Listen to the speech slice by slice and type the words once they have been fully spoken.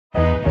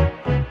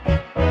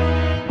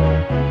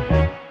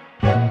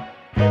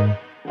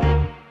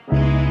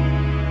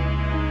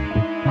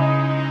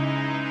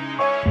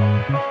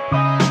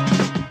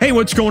Hey,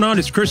 what's going on?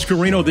 It's Chris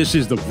Carino. This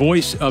is the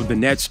Voice of the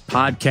Nets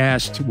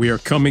podcast. We are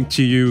coming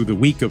to you the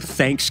week of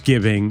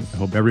Thanksgiving. I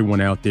hope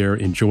everyone out there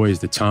enjoys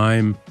the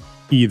time,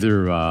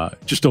 either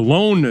just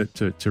alone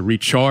to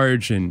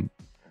recharge and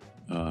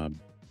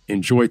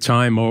enjoy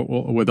time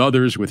or with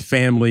others, with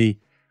family.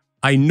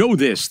 I know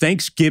this.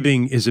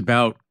 Thanksgiving is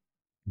about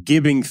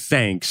giving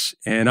thanks,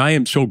 and I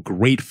am so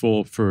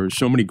grateful for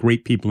so many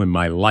great people in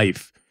my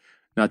life,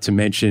 not to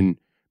mention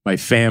my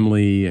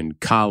family and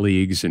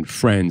colleagues and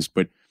friends,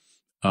 but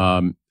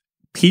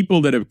people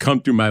that have come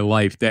through my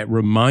life that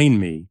remind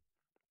me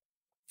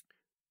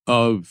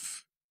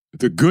of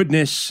the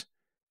goodness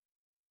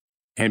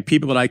and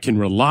people that I can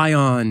rely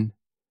on.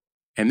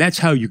 And that's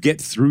how you get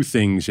through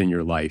things in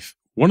your life.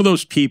 One of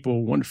those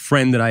people, one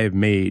friend that I have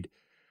made,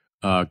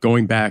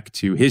 going back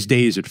to his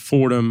days at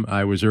Fordham,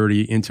 I was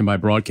already into my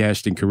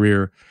broadcasting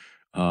career,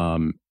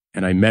 and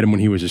I met him when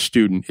he was a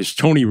student, is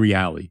Tony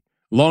Reali,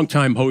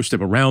 longtime host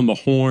of Around the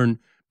Horn.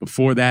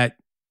 Before that,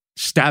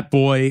 Stat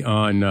Boy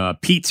on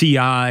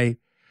PTI.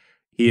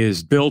 He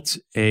has built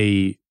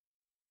a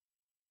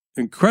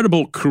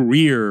incredible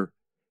career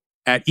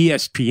at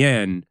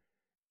ESPN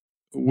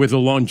with a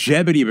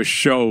longevity of a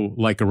show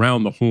like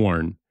Around the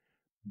Horn.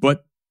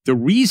 But the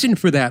reason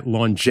for that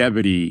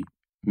longevity,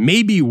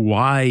 maybe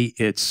why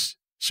it's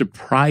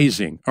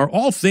surprising, are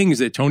all things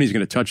that Tony's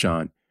going to touch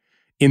on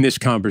in this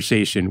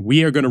conversation.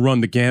 We are going to run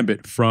the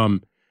gambit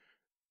from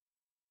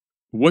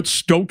what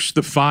stokes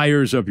the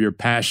fires of your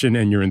passion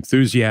and your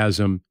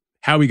enthusiasm,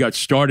 how he got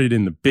started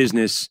in the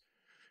business,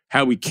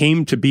 how he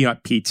came to be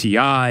at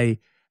PTI,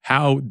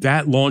 how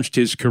that launched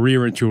his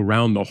career into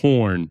Around the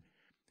Horn.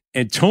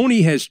 And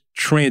Tony has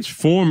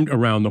transformed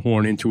Around the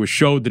Horn into a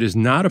show that is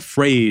not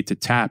afraid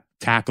to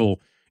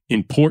tackle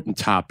important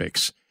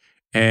topics.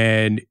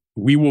 And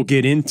we will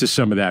get into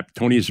some of that.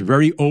 Tony is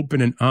very open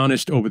and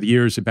honest over the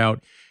years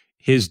about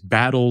his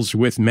battles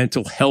with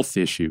mental health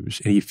issues,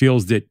 and he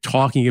feels that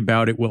talking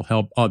about it will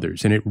help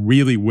others, and it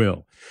really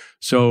will.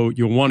 So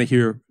you'll want to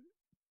hear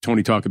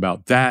Tony talk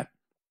about that,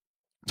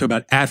 talk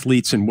about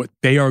athletes and what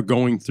they are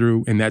going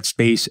through in that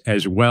space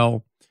as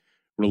well,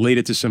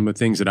 related to some of the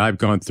things that I've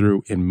gone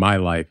through in my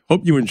life.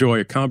 Hope you enjoy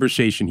a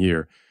conversation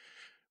here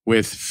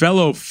with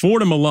fellow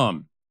Fordham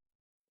alum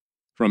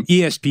from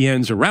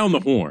ESPN's Around the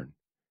Horn.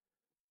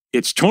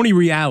 It's Tony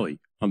Reali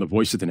on the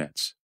Voice of the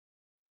Nets.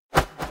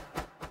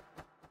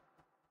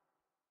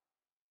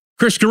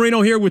 Chris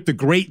Carino here with the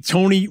great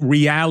Tony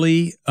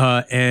Reali.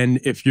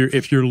 And if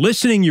you're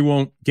listening, you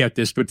won't get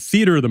this, but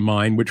theater of the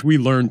mind, which we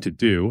learned to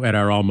do at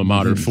our alma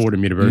mater,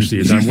 Fordham University,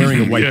 is I'm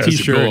wearing a white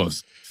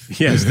T-shirt.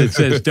 Yes, that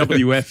says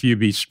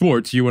WFUV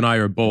Sports. You and I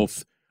are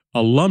both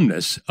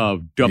alumnus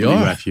of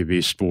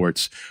WFUV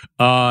Sports.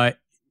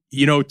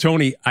 You know,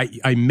 Tony,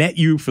 I met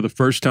you for the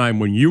first time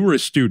when you were a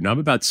student. I'm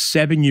about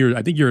 7 years.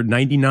 I think you're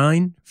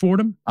 99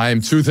 Fordham? I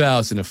am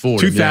 2000 at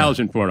Fordham.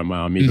 2000 Fordham.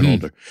 Wow, I'm even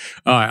older.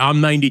 I'm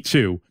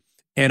 92.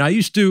 And I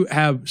used to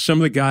have some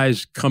of the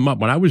guys come up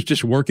when I was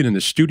just working in the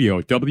studio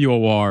at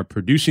WOR,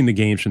 producing the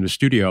games from the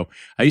studio.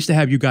 I used to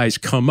have you guys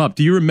come up.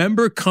 Do you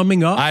remember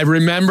coming up? I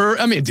remember.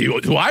 I mean,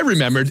 do I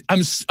remember?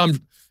 I'm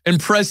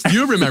impressed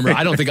you remember.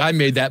 I don't think I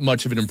made that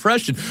much of an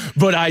impression,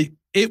 but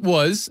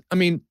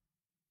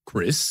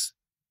Chris,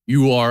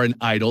 you are an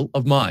idol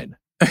of mine.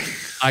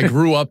 I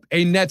grew up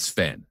a Nets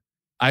fan.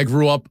 I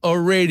grew up a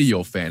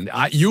radio fan.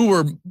 You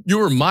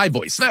were my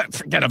voice.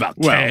 Forget about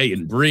Kay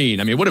and Breen.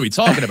 I mean, what are we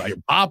talking about? Your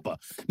papa.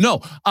 No,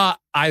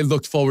 I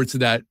looked forward to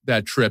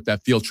that trip,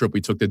 that field trip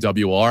we took to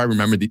WR. I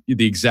remember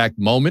the exact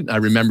moment. I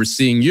remember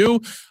seeing you.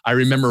 I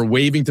remember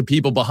waving to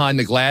people behind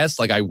the glass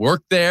like I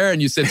worked there.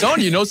 And you said,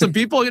 Tony, you know some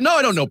people? No,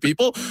 I don't know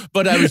people.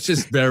 But I was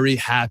just very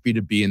happy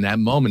to be in that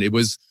moment. It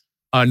was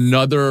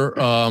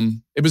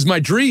it was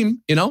my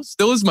dream,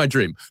 still is my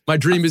dream. My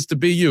dream is to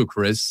be you,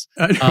 Chris.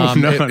 It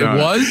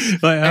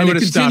was. I would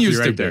have stopped you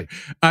right there.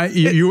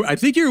 I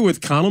think you were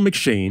with Connell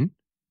McShane,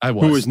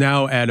 who is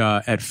now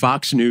at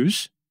Fox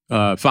News,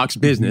 Fox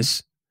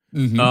Business.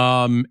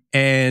 Mm-hmm.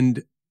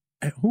 And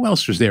who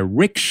else was there?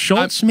 Rick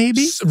Schultz,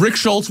 maybe? Rick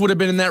Schultz would have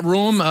been in that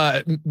room.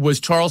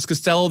 Was Charles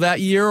Costello that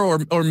year,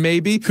 or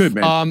maybe? Could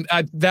be.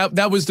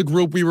 That was the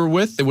group we were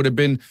with. It would have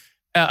been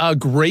a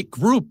great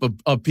group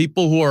of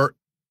people who are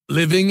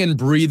living and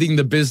breathing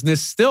the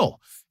business still.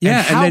 Yeah.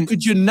 And how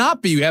could you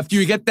not be after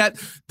you get that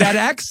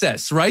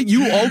access, right?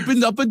 You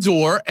opened up a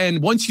door,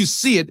 and once you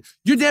see it,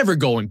 you're never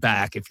going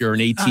back if you're an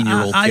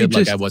 18-year-old kid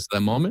like I was at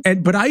that moment.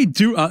 But I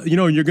do,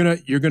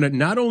 you're gonna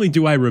not only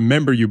do I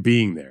remember you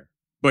being there,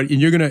 but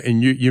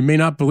you may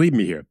not believe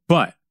me here,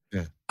 but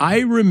I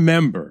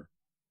remember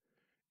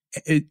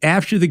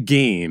after the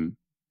game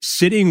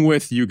sitting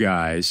with you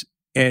guys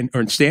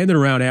or standing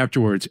around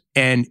afterwards,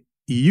 and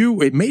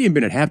it may have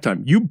been at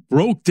halftime, you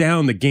broke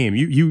down the game.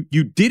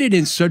 You did it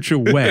in such a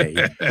way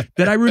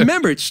that I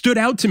remember it stood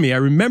out to me. I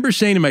remember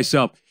saying to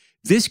myself,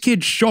 this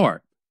kid's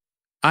sharp.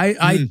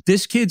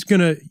 This kid's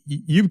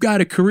you've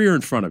got a career in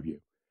front of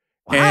you.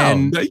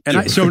 Wow,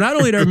 so not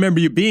only do I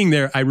remember you being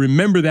there, I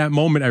remember that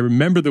moment. I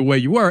remember the way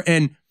you were.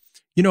 And,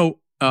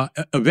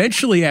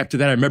 eventually after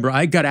that, I remember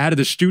I got out of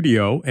the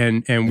studio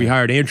and we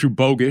hired Andrew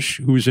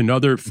Bogish, who's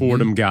another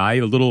Fordham guy,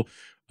 a little,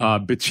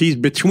 but he's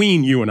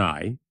between you and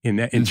I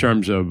in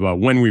terms of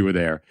when we were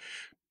there.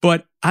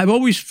 But I've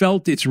always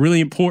felt it's really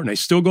important. I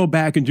still go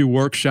back and do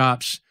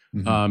workshops,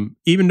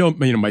 even though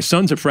my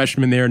son's a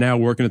freshman there now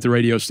working at the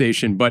radio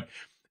station. But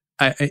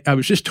I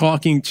was just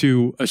talking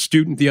to a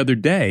student the other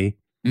day,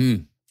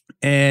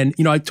 and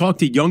I talk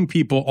to young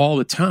people all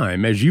the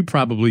time, as you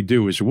probably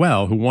do as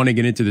well, who want to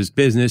get into this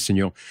business, and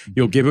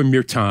you'll give them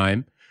your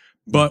time.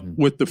 But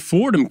with the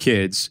Fordham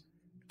kids,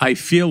 I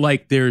feel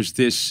like there's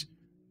this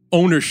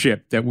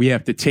ownership that we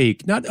have to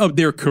take, not of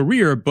their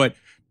career, but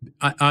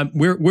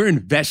we're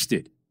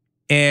invested.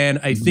 And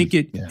I think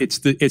it's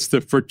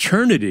the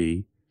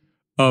fraternity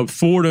of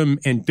Fordham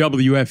and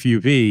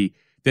WFUV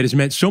that has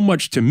meant so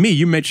much to me.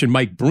 You mentioned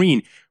Mike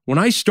Breen. When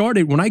I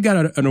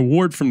got an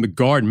award from the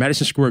Garden,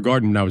 Madison Square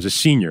Garden, when I was a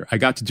senior, I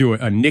got to do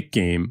a Knick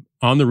game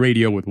on the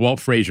radio with Walt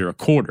Frazier, a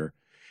quarter.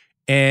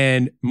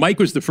 And Mike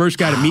was the first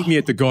guy to meet me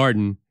at the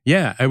Garden.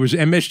 Yeah,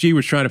 MSG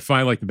was trying to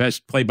find like the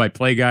best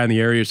play-by-play guy in the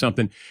area or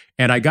something.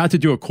 And I got to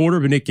do a quarter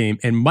of a Knick game.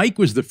 And Mike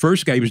was the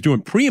first guy. He was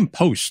doing pre and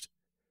post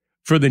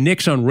for the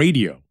Knicks on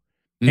radio.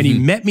 And he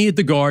met me at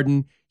the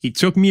Garden. He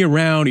took me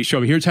around. He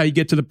showed me, here's how you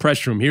get to the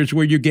press room. Here's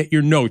where you get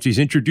your notes. He's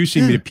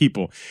introducing me to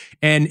people.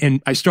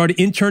 And I started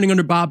interning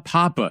under Bob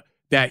Papa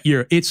that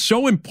year. It's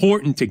so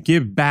important to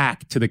give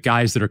back to the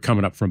guys that are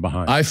coming up from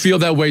behind. I feel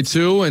that way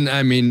too. And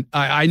I mean,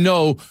 I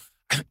know,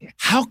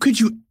 how could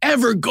you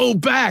ever go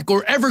back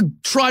or ever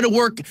try to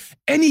work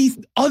any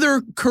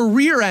other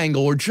career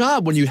angle or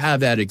job when you have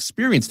that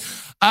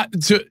experience?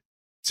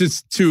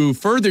 To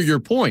further your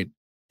point,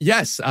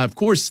 yes, of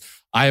course,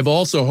 I have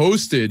also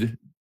hosted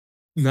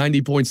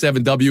 90.7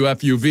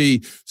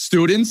 WFUV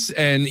students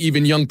and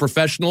even young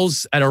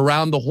professionals at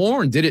Around the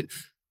Horn. Did it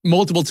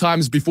multiple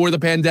times before the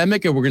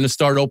pandemic, and we're going to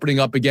start opening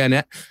up again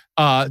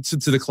to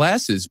the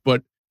classes.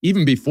 But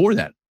even before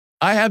that,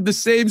 I have the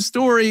same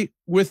story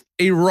with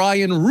a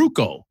Ryan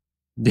Rucco,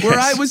 where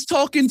I was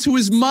talking to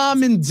his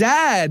mom and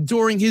dad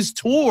during his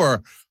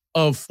tour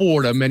of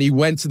Fordham, and he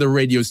went to the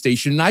radio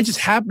station, and I just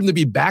happened to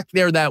be back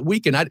there that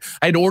weekend.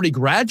 I'd already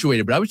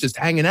graduated, but I was just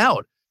hanging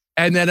out.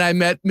 And then I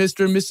met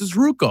Mr. and Mrs.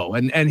 Rucco,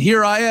 and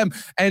here I am.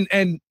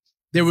 And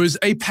there was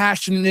a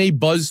passion and a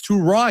buzz to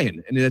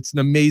Ryan. And it's an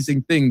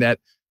amazing thing that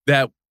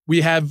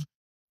we have.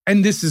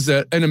 And this is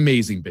an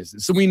amazing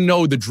business. So we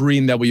know the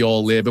dream that we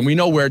all live, and we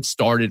know where it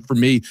started. For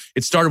me,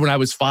 it started when I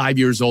was 5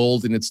 years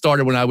old, and it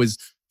started when I was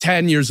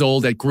 10 years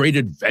old at Great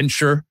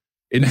Adventure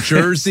in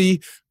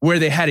Jersey, where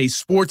they had a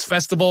sports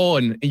festival,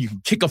 and you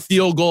could kick a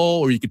field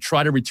goal, or you could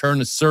try to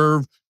return a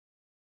serve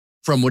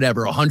from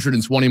whatever,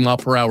 120 mile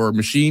per hour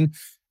machine.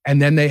 And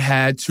then they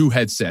had 2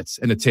 headsets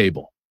and a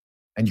table,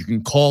 and you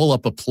can call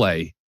up a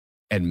play.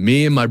 And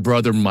me and my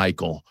brother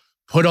Michael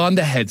put on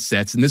the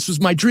headsets, and this was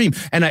my dream.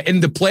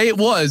 And the play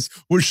was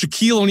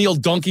Shaquille O'Neal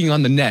dunking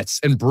on the nets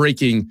and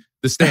breaking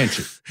the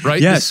stanchion, right?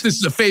 Yes. This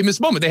is a famous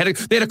moment. They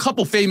had a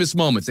couple famous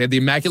moments. They had the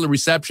Immaculate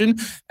Reception,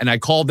 and I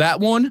called that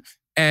one.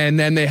 And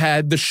then they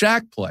had the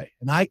Shaq play.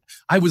 And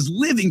I was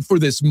living for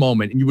this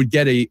moment, and you would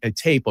get a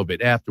tape of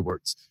it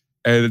afterwards.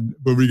 And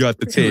when we got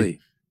the tape,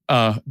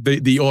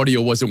 the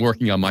audio wasn't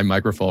working on my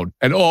microphone,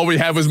 and all we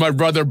had was my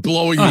brother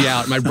blowing me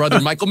out. My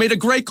brother Michael made a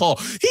great call.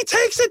 He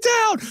takes it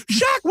down.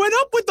 Shaq went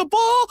up with the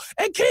ball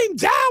and came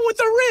down with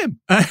the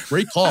rim.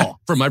 Great call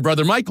from my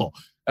brother Michael.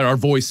 And our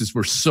voices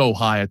were so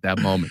high at that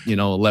moment.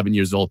 11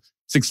 years old,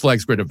 Six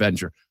Flags Great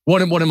Adventure.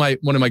 One of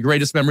my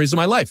greatest memories of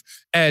my life.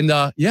 And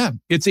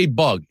it's a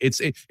bug.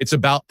 It's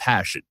about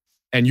passion,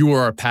 and you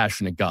are a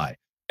passionate guy.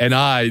 And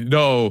I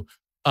know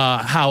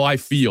how I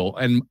feel,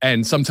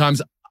 and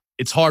sometimes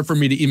it's hard for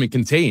me to even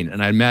contain.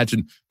 And I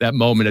imagine that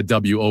moment at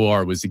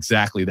WOR was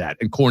exactly that.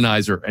 And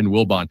Kornheiser and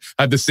Wilbon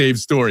have the same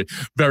story.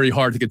 Very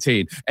hard to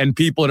contain. And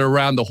people at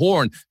Around the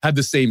Horn have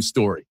the same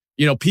story.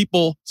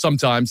 People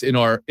sometimes in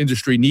our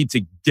industry need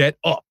to get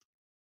up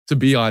to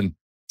be on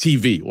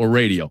TV or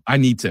radio. I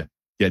need to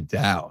get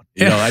down.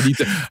 I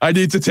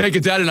need to take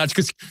it down a notch,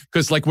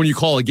 because like when you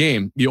call a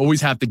game, you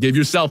always have to give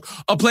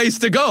yourself a place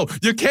to go.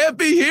 You can't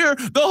be here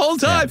the whole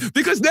time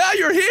because now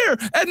you're here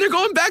and they're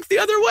going back the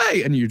other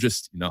way, and you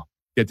just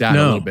get down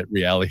a little bit.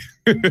 Reali.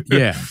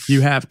 Yeah,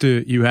 you have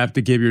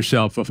to give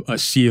yourself a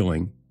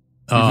ceiling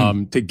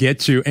to get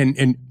to.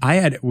 And I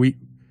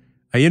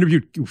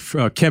interviewed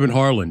Kevin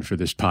Harlan for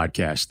this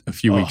podcast a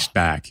few weeks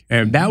back,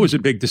 and that was a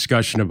big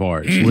discussion of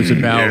ours. It was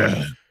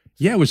about.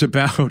 Yeah, it was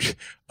about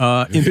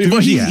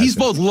enthusiasm. He's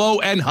both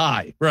low and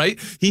high, right?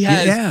 He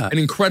has an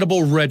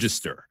incredible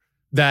register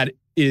that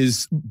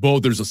is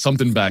both, there's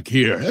something back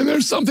here and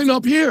there's something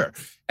up here.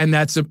 And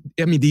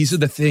these are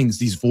the things,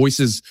 these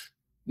voices,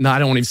 I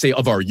don't want to say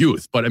of our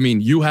youth, but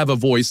you have a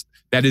voice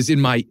that is in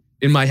my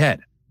head.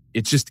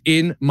 It's just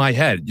in my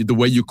head, the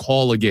way you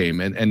call a game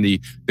and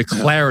the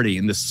clarity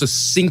and the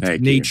succinct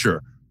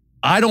nature.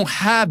 I don't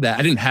have that.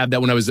 I didn't have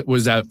that when I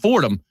was at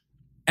Fordham.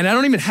 And I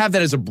don't even have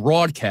that as a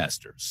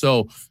broadcaster.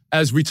 So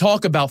as we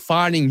talk about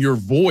finding your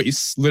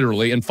voice,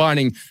 literally, and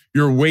finding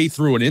your way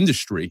through an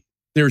industry,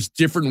 there's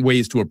different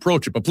ways to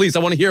approach it. But please, I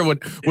want to hear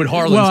what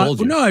Harlan told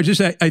you. No,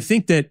 I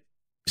think that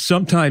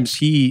sometimes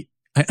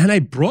and I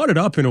brought it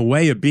up in a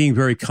way of being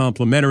very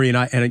complimentary,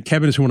 and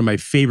Kevin is one of my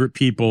favorite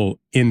people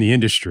in the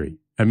industry.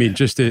 I mean,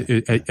 just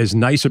as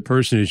nice a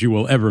person as you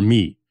will ever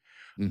meet.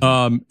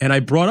 Mm-hmm. And I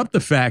brought up the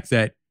fact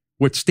that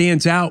what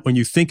stands out when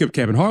you think of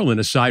Kevin Harlan,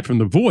 aside from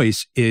the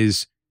voice,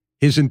 is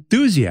his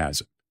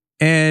enthusiasm.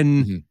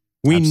 And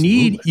we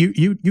need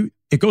you.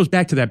 It goes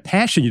back to that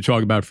passion you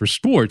talk about for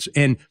sports.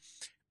 And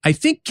I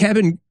think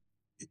Kevin,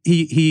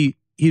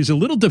 he's a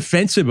little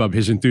defensive of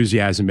his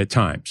enthusiasm at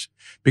times,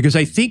 because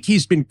I think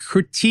he's been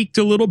critiqued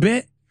a little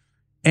bit.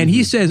 And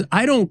he says,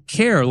 I don't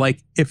care.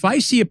 Like, if I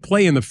see a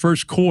play in the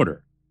first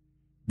quarter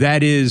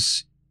that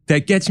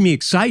gets me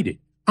excited,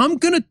 I'm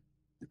gonna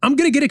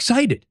get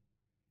excited.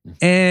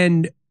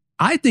 And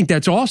I think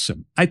that's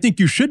awesome. I think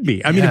you should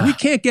be. I mean, if we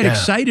can't get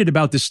excited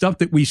about the stuff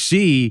that we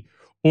see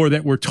or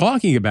that we're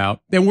talking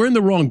about, then we're in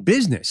the wrong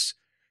business.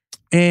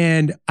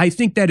 And I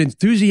think that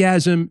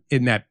enthusiasm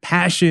and that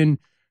passion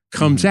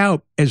comes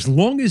out as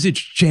long as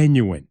it's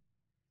genuine.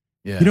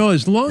 Yeah. You know,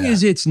 as long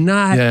as it's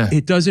not,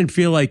 it doesn't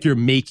feel like you're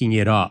making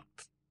it up.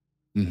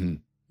 Mm-hmm.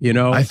 You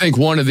know, I think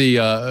one of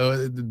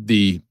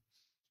the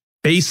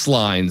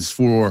baselines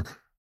for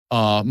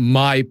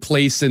my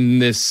place in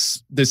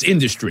this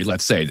industry,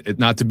 let's say,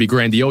 not to be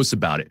grandiose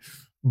about it,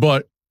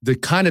 but the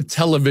kind of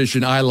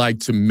television I like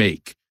to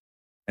make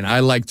and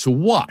I like to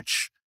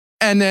watch.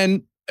 And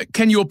then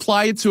can you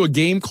apply it to a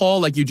game call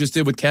like you just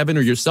did with Kevin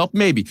or yourself?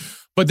 Maybe.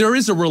 But there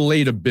is a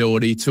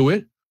relatability to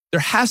it.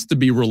 There has to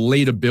be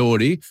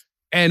relatability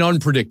and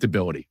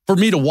unpredictability. For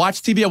me to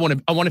watch TV,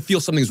 I want to feel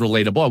something's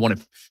relatable. I want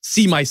to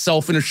see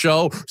myself in a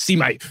show, see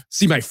my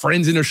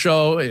friends in a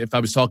show. If I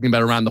was talking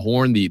about Around the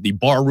Horn, the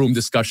barroom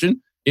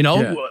discussion, you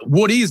know,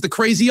 Woody is the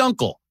crazy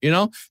uncle. You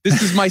know,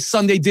 this is my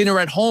Sunday dinner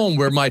at home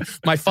where my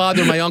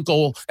father, my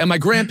uncle, and my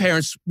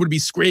grandparents would be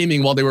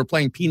screaming while they were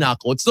playing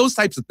pinochle. It's those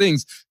types of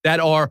things that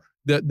are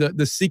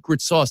the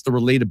secret sauce, the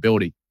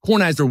relatability.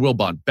 Kornheiser,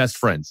 Wilbon, best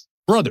friends,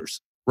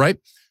 brothers, right?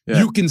 Yeah.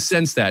 You can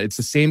sense that. It's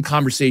the same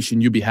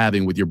conversation you'd be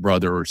having with your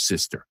brother or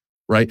sister,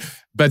 right?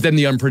 But then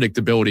the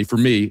unpredictability for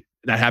me,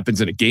 that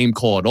happens in a game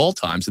call at all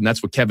times, and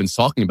that's what Kevin's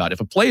talking about. If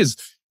a play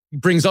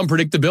brings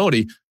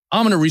unpredictability,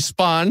 I'm going to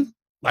respond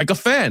like a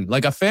fan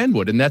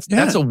would, and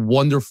that's a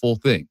wonderful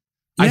thing.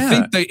 Yeah. I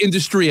think the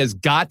industry has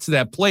got to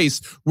that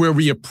place where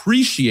we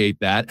appreciate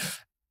that.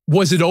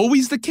 Was it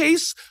always the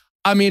case?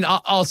 I mean,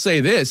 I'll say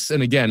this,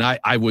 and again,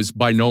 I was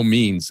by no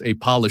means a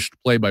polished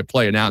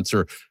play-by-play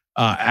announcer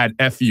at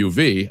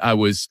FUV. I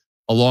was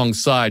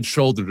alongside,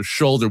 shoulder to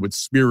shoulder with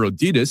Spiro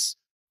Ditas,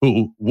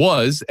 who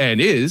was and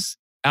is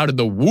out of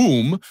the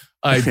womb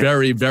a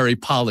very, very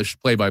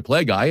polished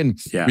play-by-play guy. And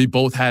we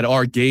both had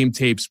our game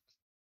tapes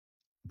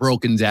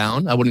broken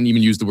down. I wouldn't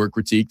even use the word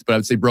critiqued, but I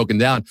would say broken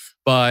down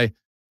by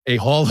a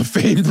Hall of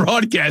Fame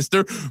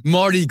broadcaster,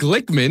 Marty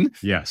Glickman.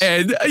 Yes.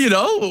 And, you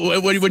know,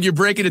 when you're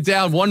breaking it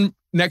down one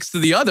next to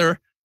the other,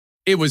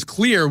 it was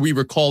clear we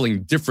were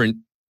calling different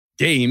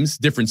games,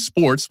 different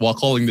sports, while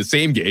calling the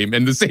same game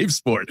and the same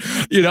sport,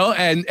 you know,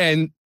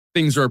 and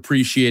things are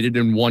appreciated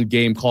in one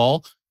game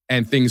call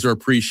and things are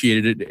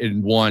appreciated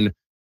in one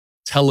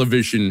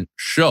television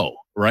show,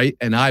 right?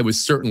 And I was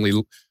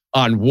certainly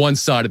on one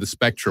side of the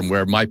spectrum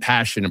where my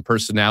passion and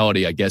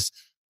personality, I guess,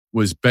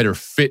 was better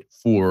fit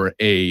for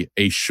a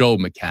show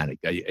mechanic,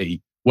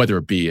 whether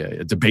it be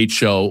a debate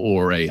show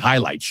or a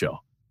highlight show.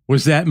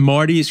 Was that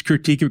Marty's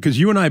critique? Because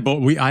you and I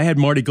both, I had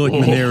Marty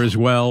Glickman there as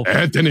well.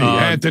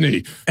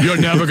 Anthony,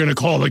 you're never going to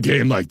call a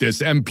game like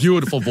this. And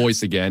beautiful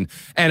voice again.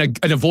 And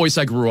a voice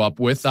I grew up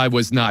with. I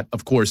was not,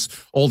 of course,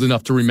 old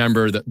enough to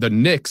remember the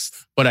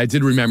Knicks, but I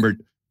did remember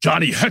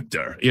Johnny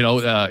Hector. You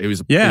know, he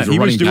was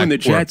doing the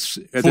Jets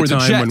at the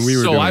time when we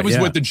were doing it. So I was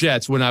with the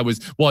Jets when I was,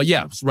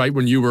 right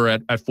when you were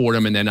at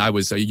Fordham, and then I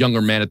was a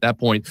younger man at that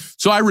point.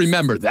 So I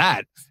remember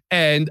that.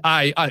 And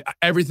I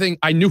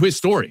knew his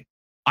story.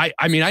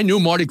 I mean, I knew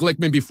Marty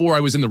Glickman before I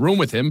was in the room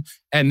with him,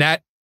 and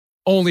that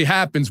only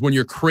happens when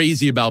you're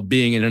crazy about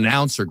being an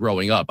announcer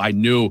growing up. I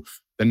knew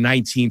the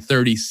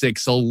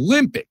 1936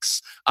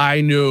 Olympics.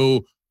 I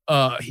knew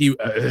let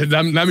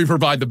me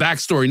provide the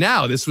backstory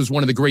now. This was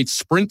one of the great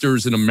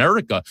sprinters in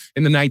America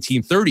in the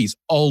 1930s,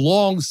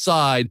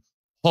 alongside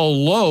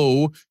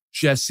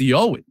Jesse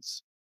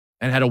Owens,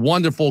 and had a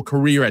wonderful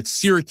career at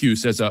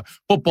Syracuse as a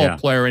football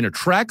player and a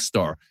track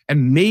star,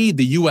 and made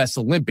the U.S.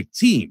 Olympic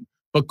team,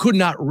 but could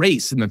not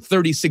race in the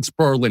 36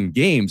 Berlin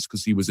Games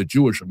because he was a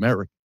Jewish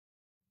American.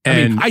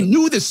 I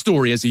knew this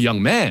story as a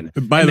young man.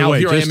 By the way,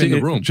 here I am in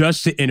the room.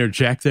 Just to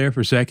interject there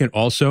for a second,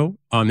 also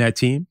on that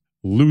team,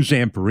 Lou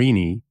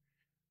Zamperini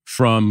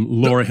from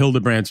Laura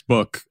Hildebrandt's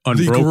book,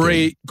 Unbroken.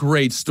 The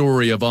great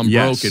story of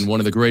Unbroken,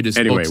 one of the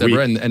greatest books ever,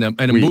 and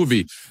a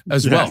movie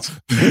as well.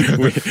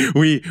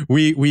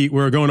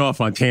 We're going off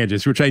on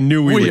tangents, which I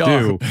knew we would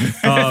do.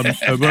 But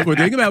the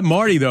thing about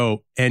Marty,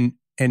 though, and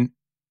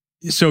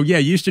so, you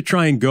used to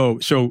try and go.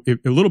 So,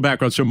 a little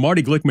background. So,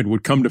 Marty Glickman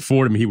would come to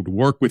Fordham. He would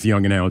work with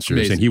young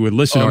announcers, and he would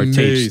listen to our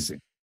tapes.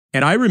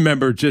 And I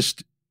remember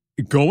just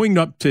going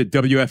up to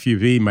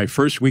WFUV, my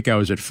first week I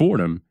was at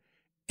Fordham,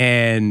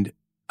 and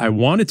I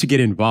wanted to get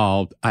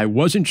involved. I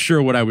wasn't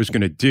sure what I was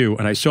going to do,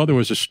 and I saw there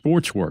was a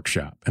sports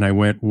workshop, and I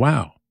went,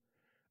 wow,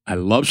 I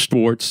love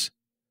sports.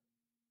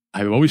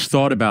 I've always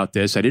thought about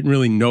this. I didn't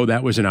really know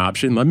that was an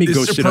option. Let me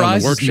go sit on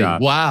the workshop.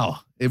 Me. Wow.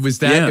 It was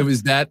that It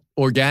was that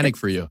organic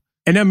for you.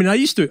 And I mean, I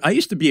used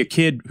to be a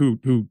kid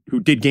who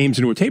did games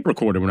into a tape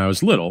recorder when I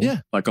was little,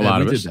 like a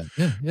lot of us.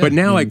 But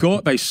now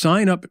I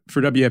sign up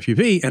for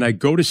WFUV and I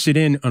go to sit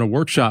in on a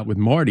workshop with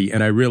Marty,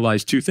 and I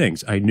realized two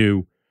things. I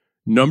knew,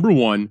 number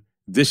one,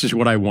 this is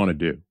what I want to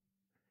do.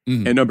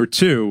 And number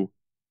two,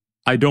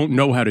 I don't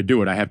know how to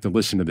do it. I have to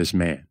listen to this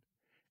man.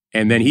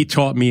 And then he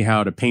taught me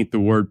how to paint the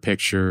word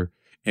picture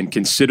and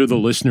consider the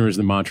listener as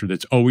the mantra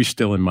that's always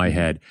still in my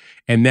head.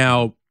 And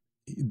now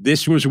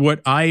this was what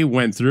I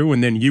went through,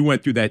 and then you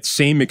went through that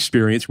same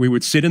experience. We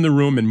would sit in the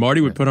room, and Marty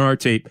would put on our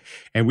tape,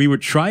 and we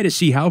would try to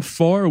see how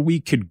far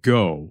we could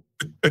go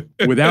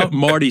without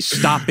Marty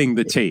stopping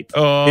the tape.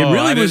 Oh, it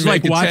really was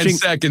like watching 10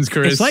 seconds,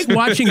 Chris. It's like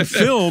watching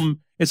film.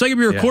 It's like if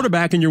you're a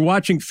quarterback and you're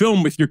watching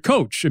film with your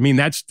coach. I mean,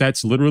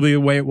 that's literally the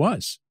way it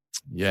was.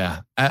 Yeah.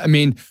 I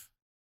mean,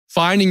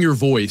 finding your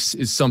voice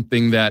is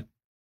something that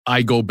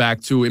I go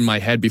back to in my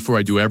head before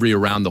I do every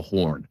Around the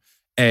Horn.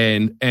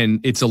 And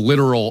it's a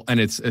literal and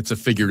it's a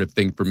figurative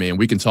thing for me. And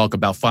we can talk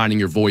about finding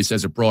your voice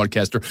as a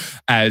broadcaster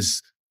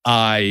as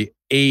I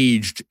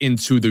aged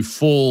into the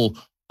full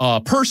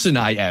person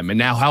I am. And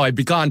now how I've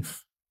begun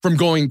from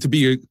going to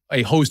be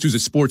a host who's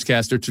a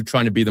sportscaster to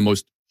trying to be the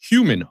most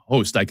human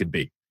host I could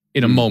be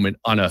in a moment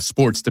on a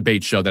sports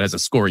debate show that has a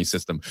scoring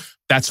system.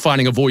 That's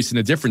finding a voice in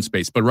a different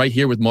space. But right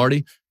here with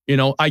Marty, you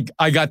know,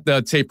 I got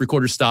the tape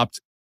recorder stopped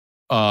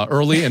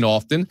early and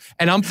often,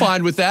 and I'm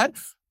fine with that.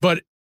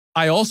 But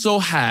I also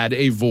had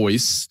a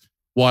voice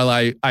while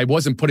I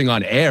wasn't putting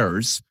on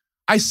airs.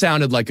 I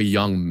sounded like a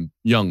young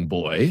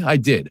boy. I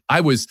did.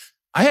 I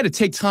had to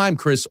take time,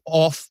 Chris,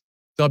 off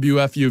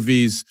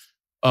WFUV's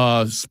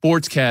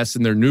sportscast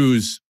and their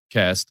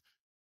newscast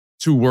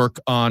to work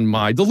on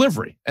my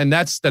delivery. And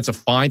that's a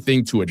fine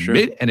thing to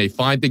admit and a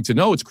fine thing to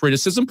know. It's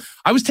criticism.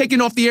 I was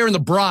taken off the air in the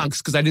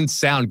Bronx because I didn't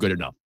sound good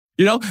enough.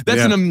 You know,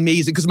 that's an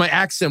amazing, because my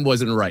accent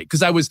wasn't right.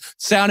 Because I was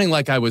sounding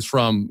like I was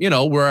from, you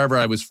know, wherever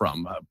I was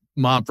from.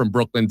 Mom from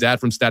Brooklyn,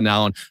 dad from Staten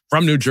Island,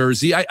 from New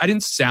Jersey. I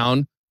didn't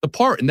sound the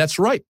part, and that's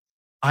right.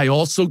 I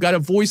also got a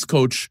voice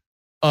coach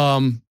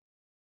given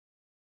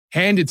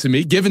to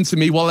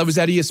me while I was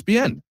at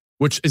ESPN,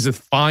 which is a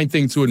fine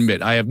thing to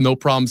admit. I have no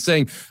problem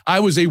saying I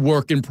was a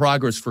work in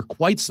progress for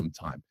quite some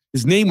time.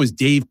 His name was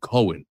Dave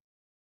Cohen,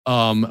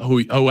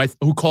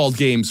 who called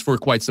games for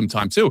quite some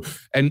time too.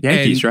 And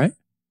Yankees, right?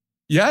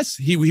 Yes,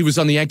 he was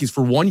on the Yankees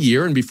for 1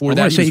 year, and before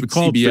that he was with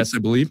CBS, I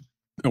believe.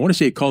 I want to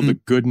say he called the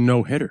good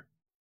no-hitter.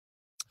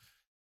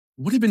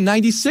 Would have been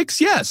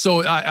 96, yeah.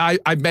 So I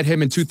met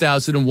him in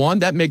 2001.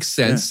 That makes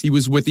sense. Yeah. He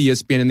was with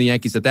ESPN and the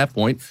Yankees at that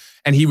point,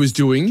 and he was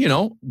doing, you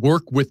know,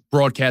 work with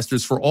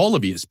broadcasters for all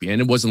of ESPN.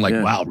 It wasn't like,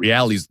 wow,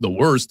 Reali's the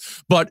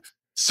worst, but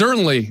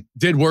certainly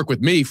did work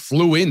with me,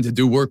 flew in to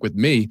do work with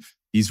me.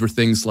 These were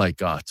things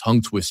like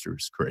tongue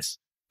twisters, Chris,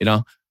 you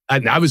know.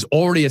 And I was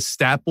already a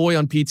stat boy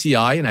on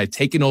PTI, and I'd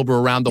taken over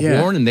Around the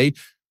Horn, and they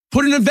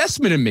put an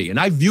investment in me, and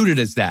I viewed it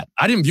as that.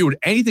 I didn't view it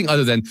anything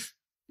other than,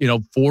 you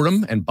know,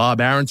 Fordham and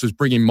Bob Aarons was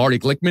bringing Marty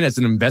Glickman as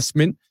an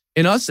investment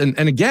in us. And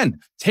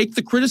again, take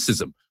the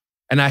criticism.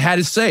 And I had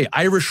to say,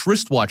 Irish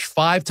wristwatch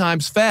 5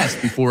 times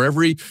fast before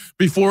every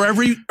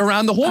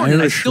Around the Horn. Irish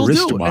and I still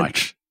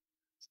wristwatch.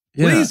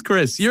 Do. Please,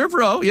 Chris, you're a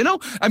bro. You know,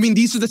 I mean,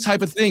 these are the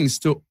type of things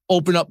to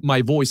open up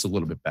my voice a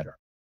little bit better.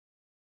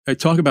 I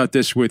talk about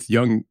this with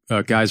young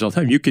guys all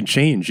the time. You can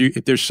change.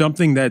 If there's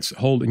something that's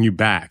holding you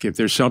back, if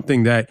there's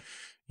something that,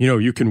 you know,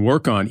 you can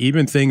work on,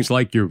 even things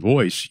like your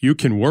voice, you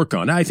can work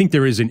on. I think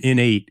there is an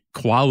innate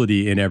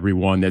quality in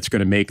everyone that's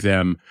going to make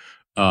them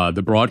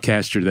the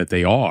broadcaster that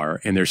they are.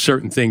 And there's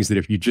certain things that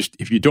if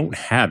you don't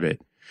have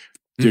it,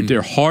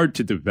 they're hard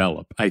to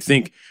develop. I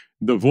think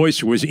the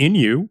voice was in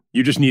you.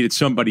 You just needed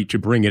somebody to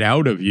bring it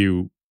out of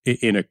you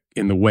in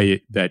the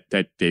way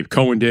that Dave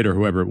Cohen did, or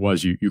whoever it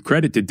was you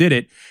credited did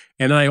it.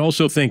 And I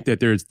also think that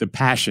there's the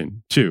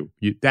passion too.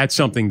 That's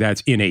something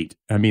that's innate.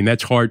 I mean,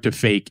 that's hard to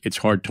fake. It's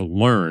hard to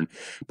learn.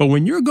 But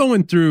when you're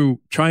going through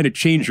trying to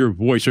change your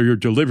voice or your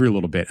delivery a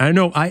little bit, I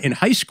know in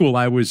high school,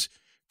 I was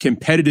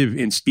competitive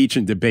in speech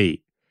and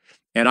debate.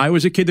 And I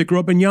was a kid that grew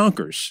up in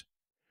Yonkers.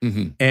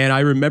 And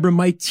I remember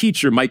my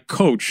teacher, my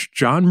coach,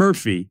 John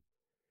Murphy,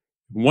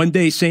 one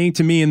day saying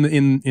to me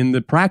in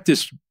the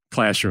practice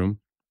classroom,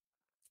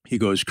 he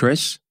goes,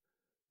 Chris,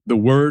 the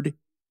word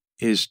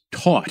is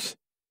taught,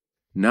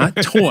 not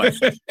taught.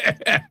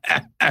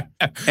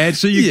 And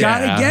so you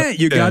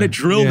got to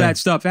drill that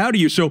stuff out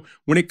of you. So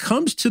when it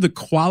comes to the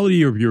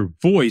quality of your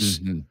voice,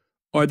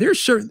 were there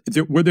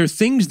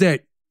things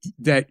that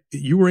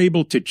you were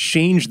able to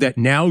change that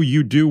now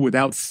you do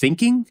without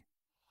thinking?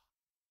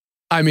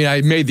 I mean,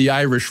 I made the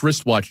Irish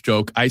wristwatch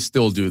joke. I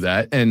still do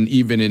that. And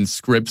even in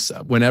scripts,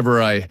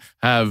 whenever I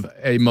have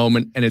a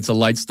moment and it's a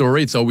light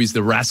story, it's always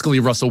the rascally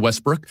Russell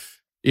Westbrook.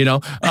 You know,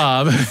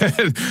 But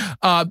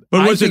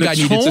was it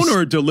a tone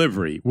or a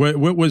delivery? What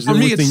was the for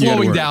me? thing It's you had to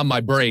slowing work down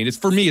my brain.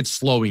 It's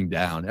slowing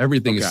down.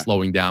 Everything is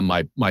slowing down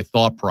my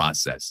thought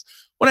process.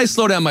 When I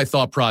slow down my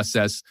thought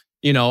process,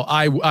 you know,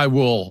 I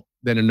will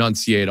then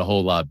enunciate a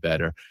whole lot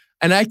better,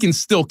 and I can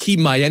still keep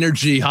my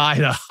energy high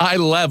at a high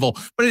level.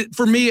 But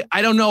for me,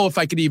 I don't know if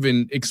I could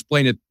even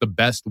explain it the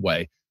best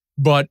way.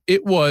 But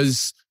it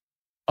was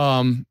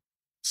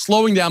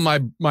slowing down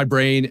my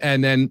brain,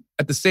 and then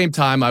at the same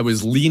time, I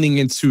was leaning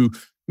into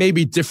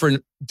maybe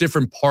different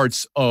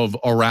parts of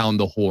around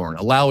the horn,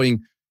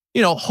 allowing,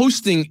 you know,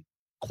 hosting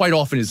quite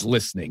often is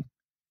listening.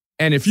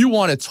 And if you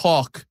want to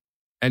talk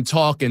and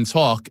talk and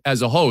talk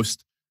as a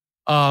host,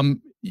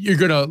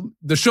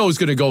 the show is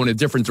gonna go in a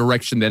different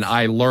direction than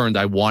I learned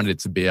I wanted it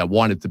to be. I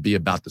wanted it to be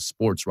about the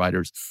sports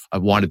writers. I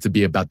wanted it to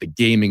be about the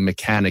gaming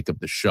mechanic of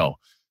the show.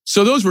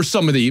 So those were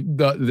some of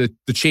the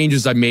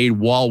changes I made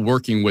while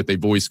working with a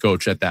voice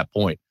coach at that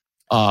point.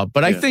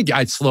 But I think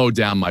I'd slowed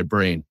down my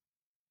brain.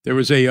 There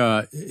was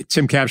a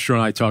Tim Capstro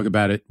and I talk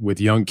about it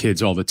with young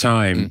kids all the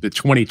time. The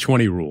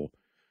 20-20 rule: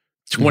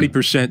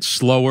 20%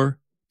 slower,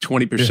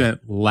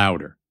 20%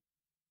 louder.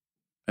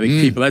 I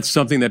think people, that's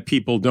something that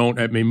people don't.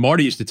 I mean,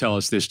 Marty used to tell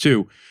us this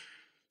too.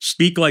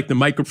 Speak like the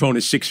microphone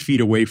is 6 feet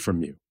away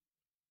from you.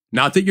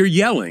 Not that you're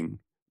yelling,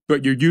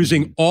 but you're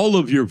using all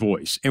of your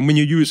voice. And when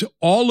you use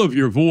all of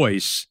your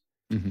voice,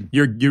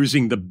 you're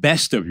using the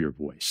best of your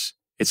voice.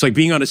 It's like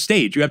being on a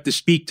stage. You have to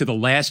speak to the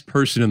last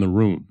person in the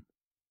room.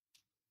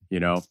 You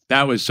know,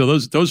 that was, so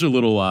those are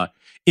little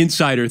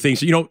insider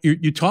things. You know,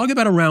 you talk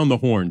about around the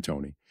horn,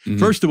 Tony.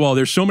 First of all,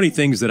 there's so many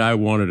things that I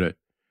wanted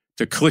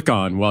to click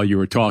on while you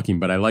were talking,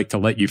 but I like to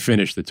let you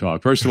finish the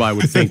talk. First of all, I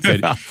would think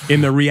that in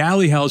the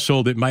Reali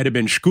household, it might have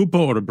been Scupa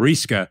or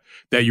Briska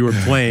that you were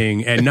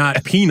playing and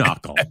not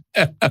Pinochle.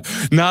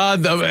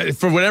 No,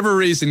 for whatever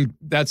reason,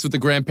 that's what the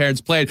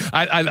grandparents played.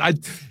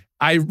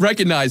 I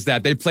recognize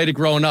that. They played it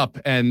growing up,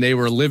 and they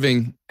were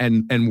living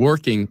and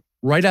working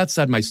right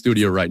outside my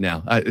studio right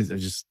now. I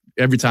just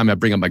every time I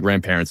bring up my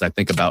grandparents, I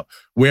think about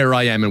where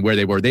I am and where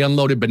they were. They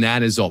unloaded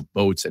bananas off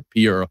boats at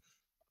Pier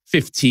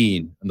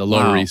 15 on the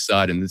Lower East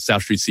Side and the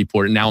South Street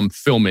Seaport. And now I'm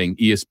filming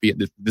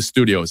ESPN. The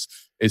studios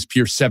is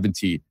Pier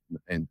 17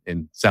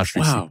 in South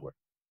Street Seaport.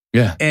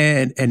 Yeah.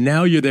 And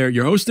now you're there.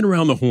 You're hosting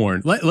Around the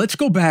Horn. Let's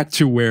go back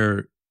to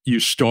where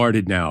you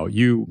started now.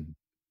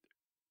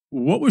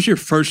 What was your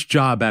first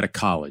job out of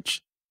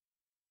college?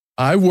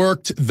 I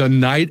worked the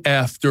night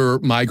after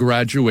my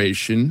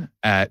graduation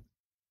at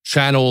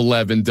Channel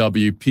 11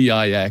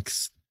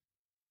 WPIX,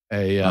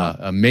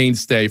 a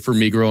mainstay for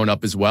me growing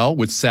up as well,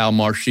 with Sal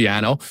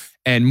Marciano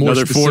and more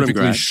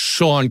specifically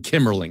Sean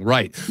Kimmerling.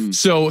 Right.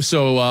 So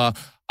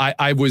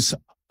I was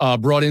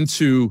brought in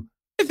to,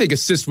 I think,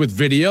 assist with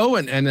video,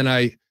 and then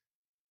I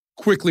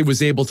quickly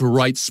was able to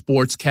write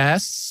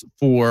sportscasts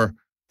for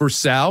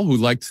Sal, who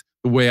liked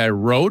the way I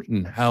wrote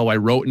and how I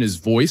wrote in his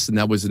voice, and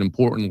that was an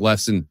important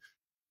lesson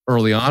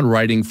early on.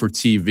 Writing for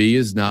TV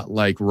is not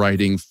like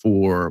writing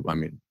for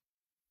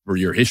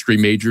your history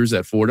majors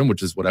at Fordham,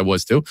 which is what I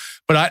was too.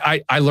 But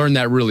I learned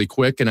that really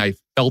quick, and I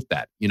felt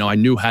that. You know, I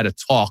knew how to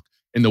talk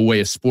in the way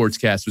a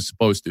sportscast was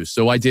supposed to.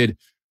 So I did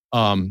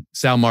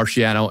Sal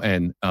Marciano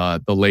and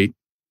the late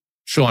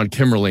Sean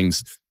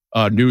Kimmerling's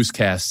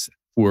newscasts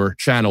for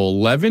Channel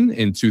 11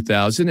 in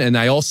 2000. And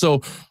I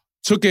also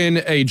took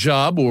in a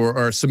job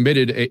or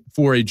submitted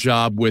for a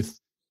job with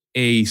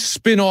a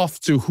spinoff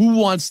to Who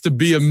Wants to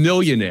Be a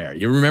Millionaire.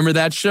 You remember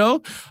that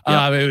show?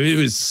 Yep.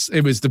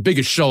 It was the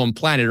biggest show on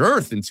planet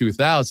Earth in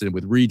 2000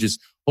 with Regis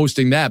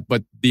hosting that.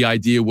 But the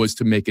idea was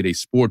to make it a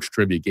sports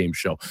trivia game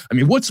show. I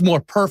mean, what's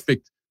more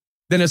perfect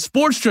than a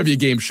sports trivia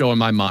game show in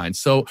my mind?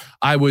 So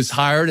I was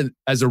hired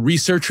as a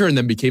researcher and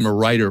then became a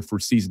writer for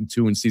season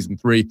 2 and season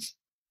 3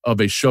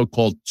 of a show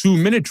called 2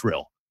 Minute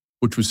Drill,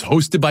 which was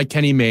hosted by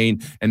Kenny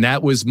Mayne. And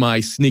that was my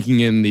sneaking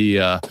in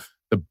the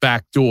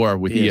back door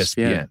with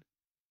ESPN.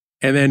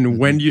 And then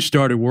when you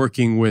started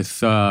working with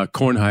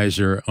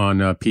Kornheiser on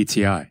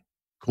PTI?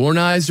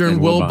 Kornheiser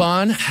and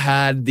Wilbon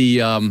had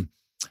the,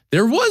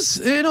 there was,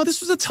 this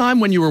was a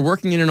time when you were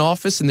working in an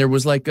office and there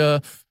was like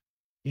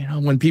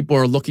when people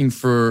are looking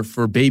for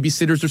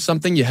babysitters or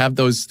something, you have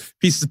those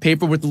pieces of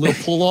paper with the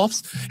little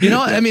pull-offs.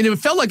 I mean, it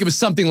felt like it was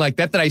something like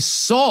that I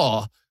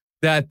saw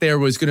that there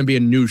was going to be a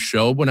new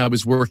show when I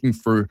was working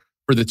for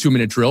the 2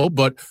 Minute Drill.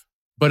 But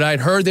I'd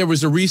heard there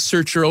was a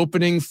researcher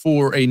opening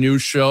for a new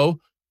show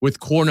with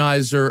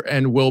Kornheiser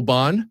and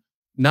Wilbon,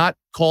 not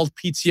called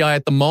PTI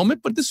at the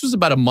moment, but this was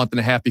about a month and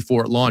a half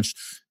before it launched.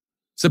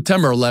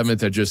 September 11th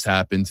had just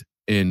happened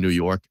in New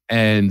York.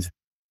 And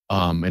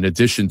in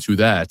addition to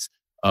that,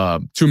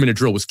 2 Minute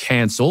Drill was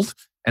canceled.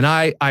 And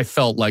I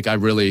felt like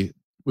it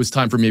was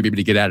time for me maybe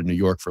to get out of New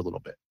York for a little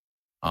bit.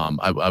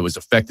 I was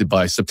affected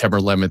by September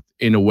 11th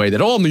in a way that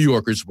all New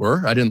Yorkers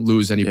were. I didn't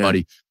lose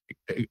anybody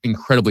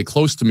incredibly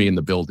close to me in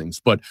the buildings,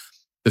 but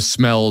the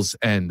smells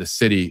and the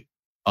city,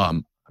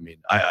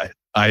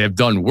 I have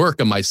done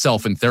work on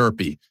myself in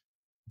therapy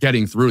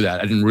getting through that.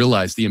 I didn't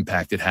realize the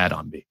impact it had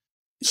on me.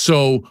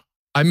 So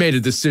I made a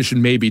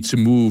decision maybe to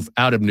move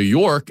out of New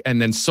York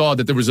and then saw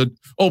that there was an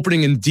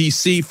opening in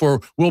D.C. for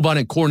Wilbon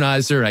and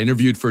Kornheiser. I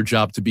interviewed for a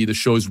job to be the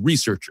show's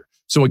researcher.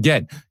 So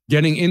again,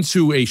 getting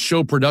into a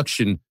show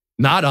production,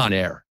 not on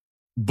air,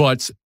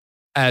 but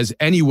as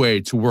any way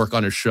to work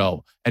on a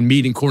show, and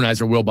meeting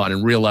Kornheiser and Wilbon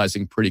and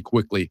realizing pretty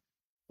quickly,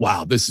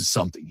 wow, this is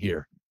something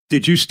here.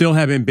 Did you still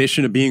have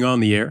ambition of being on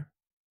the air?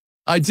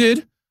 I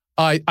did.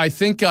 I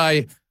think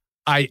I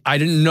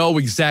didn't know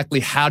exactly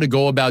how to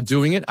go about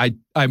doing it.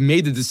 I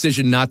made the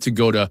decision not to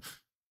go to,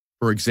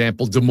 for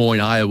example, Des Moines,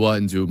 Iowa,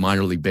 and do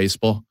minor league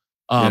baseball.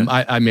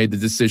 I made the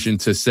decision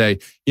to say,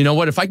 you know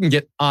what, if I can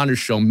get on a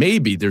show,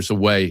 maybe there's a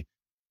way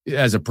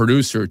as a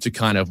producer to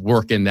kind of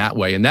work in that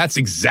way. And that's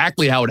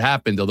exactly how it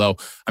happened. Although,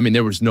 I mean,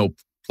 there was no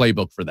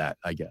playbook for that,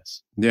 I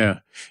guess. Yeah.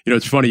 You know,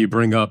 it's funny you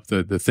bring up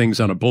the things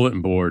on a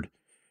bulletin board.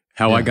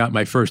 How I got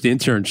my first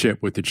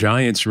internship with the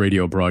Giants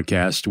radio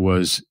broadcast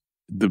was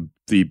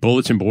the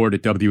bulletin board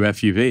at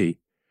WFUV.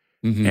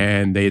 Mm-hmm.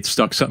 And they had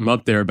stuck something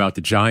up there about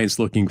the Giants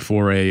looking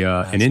for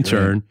an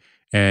intern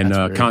and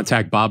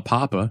contact Bob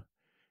Papa.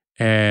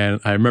 And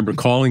I remember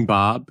calling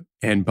Bob,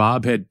 and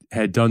Bob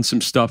had done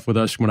some stuff with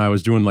us when I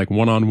was doing like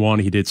one-on-one.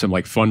 He did some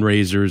like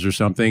fundraisers or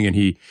something. And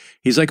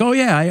he's like, oh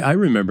yeah, I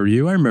remember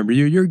you. I remember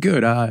you. You're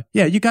good.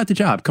 Yeah, you got the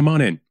job. Come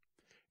on in.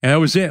 And that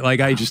was it.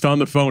 Like I just on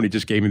the phone, he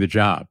just gave me the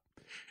job.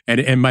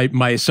 And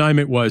my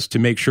assignment was to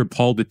make sure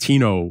Paul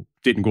Dottino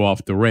didn't go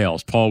off the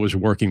rails. Paul was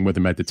working with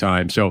him at the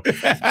time. So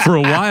for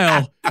a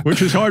while,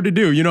 which was hard to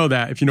do, you know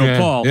that, if you know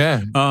Paul.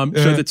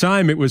 So at the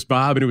time, it was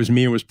Bob and it was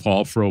me and it was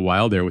Paul for a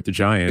while there with the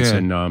Giants.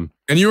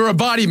 And you were a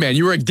body man.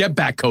 You were a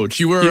get-back coach.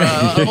 You were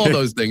all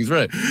those things,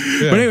 right?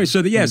 But anyway,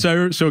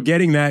 so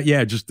getting that,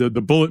 just the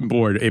bulletin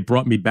board, it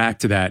brought me back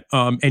to that.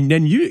 And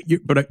then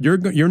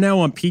you're now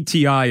on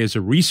PTI as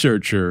a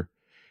researcher.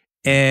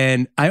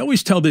 And I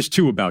always tell this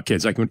too about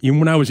kids, like even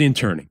when I was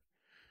interning.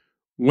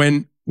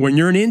 When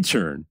you're an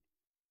intern,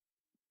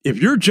 if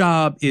your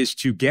job is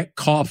to get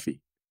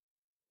coffee,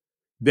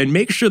 then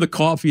make sure the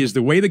coffee is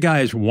the way the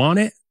guys want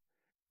it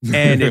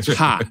and it's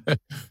hot,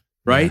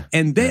 right?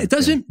 And then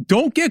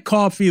don't get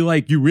coffee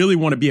like you really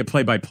want to be a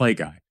play-by-play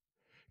guy.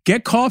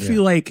 Get coffee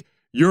like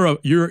you're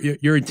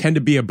intended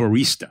to be a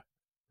barista,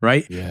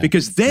 right? Yeah.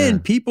 Because then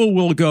people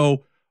will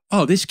go,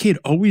 oh, this kid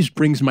always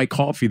brings my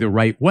coffee the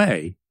right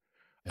way.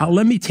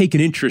 Let me take an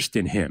interest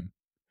in him.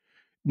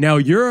 Now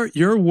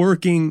you're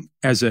working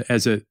as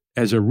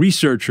a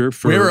researcher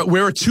for.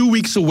 We're 2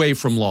 weeks away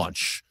from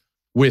launch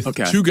with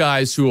two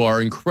guys who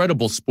are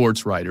incredible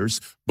sports writers.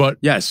 But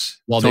Tony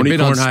they've been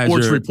Kornheiser, on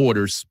sports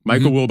reporters,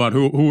 Michael Wilbon,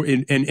 who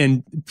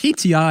and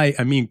PTI.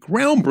 I mean,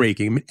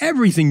 groundbreaking. I mean,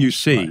 everything you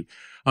see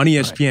on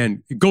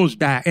ESPN goes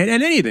back, and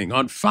anything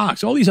on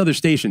Fox, all these other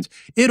stations,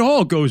 it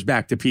all goes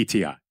back to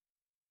PTI.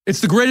 It's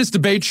the greatest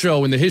debate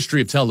show in the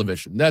history of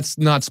television. That's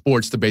not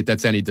sports debate.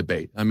 That's any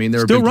debate. I mean,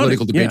 there have been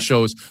political debate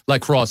shows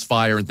like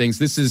Crossfire and things.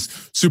 This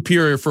is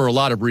superior for a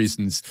lot of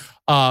reasons.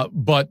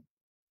 But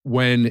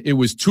when it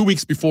was 2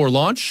 weeks before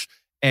launch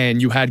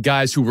and you had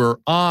guys who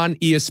were on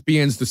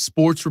ESPN's The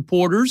Sports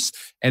Reporters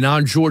and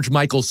on George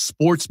Michael's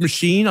Sports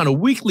Machine on a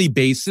weekly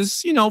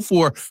basis,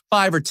 for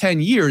 5 or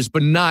 10 years,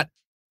 but not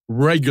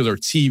regular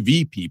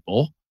TV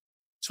people.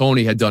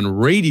 Tony had done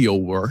radio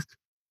work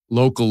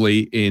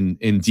locally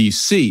in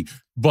D.C.,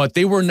 but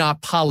they were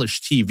not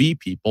polished TV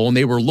people, and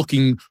they were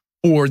looking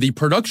for the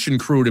production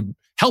crew to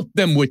help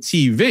them with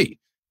TV.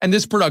 And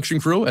this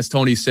production crew, as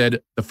Tony said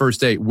the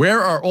first day,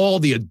 where are all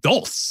the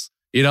adults?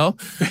 And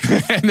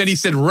then he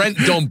said, rent,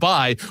 don't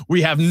buy.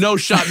 We have no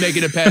shot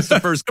making it past the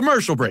first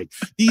commercial break.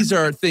 These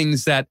are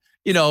things that,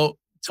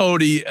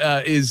 Tony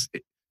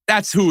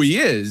that's who he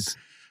is,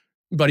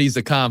 but he's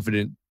a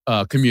confident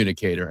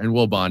communicator, and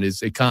Wilbon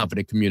is a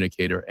confident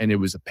communicator. And it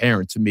was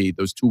apparent to me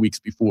those 2 weeks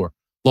before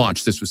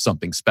launch, this was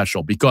something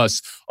special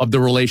because of the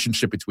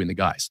relationship between the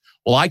guys.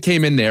 Well, I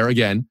came in there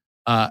again,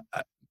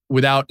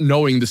 without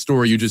knowing the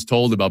story you just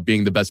told about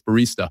being the best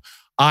barista.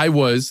 I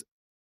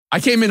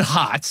came in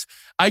hot.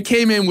 I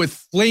came in with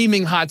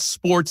flaming hot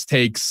sports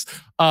takes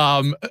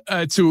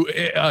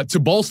to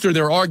bolster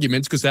their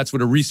arguments, because that's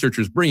what a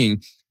researcher's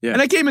bringing. Yeah.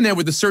 And I came in there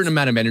with a certain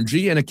amount of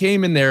energy, and I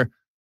came in there.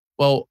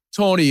 Well,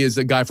 Tony is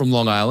a guy from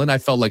Long Island. I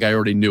felt like I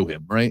already knew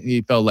him, right?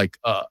 He felt like,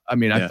 I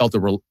felt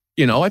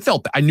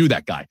I knew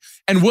that guy.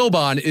 And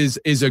Wilbon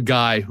is a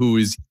guy who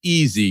is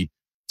easy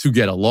to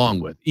get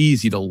along with,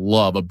 easy to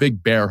love, a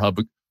big bear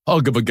hug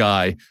of a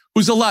guy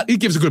who's he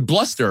gives a good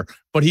bluster,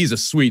 but he's a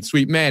sweet,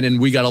 sweet man.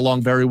 And we got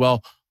along very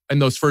well in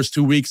those first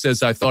 2 weeks,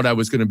 as I thought I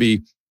was going to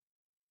be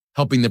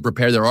helping them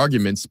prepare their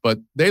arguments. But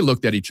they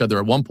looked at each other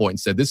at one point and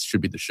said, this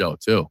should be the show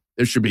too.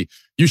 You should be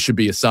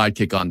a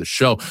sidekick on the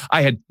show.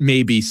 I had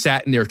maybe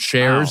sat in their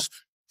chairs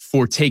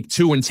for take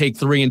 2 and take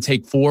 3 and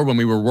take 4 when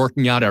we were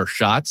working out our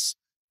shots.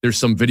 There's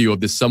some video of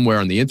this somewhere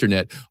on the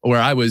internet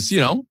where I was,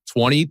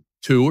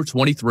 22 or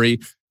 23.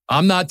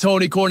 I'm not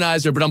Tony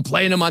Kornheiser, but I'm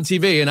playing him on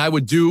TV. And I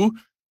would do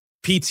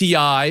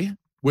PTI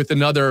with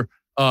another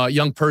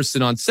young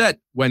person on set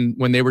when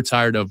they were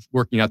tired of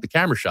working out the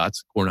camera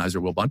shots,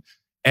 Kornheiser, Wilbon.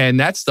 And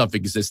that stuff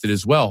existed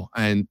as well.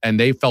 And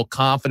they felt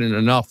confident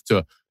enough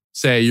to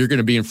say, you're going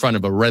to be in front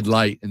of a red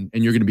light and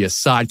you're going to be a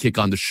sidekick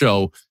on the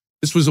show.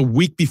 This was a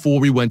week before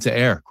we went to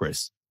air,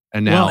 Chris.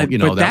 And now, but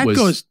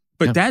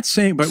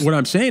what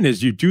I'm saying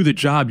is you do the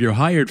job you're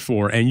hired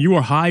for, and you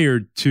are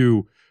hired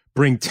to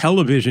bring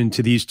television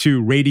to these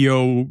two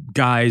radio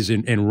guys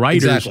and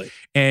writers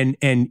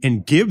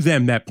and give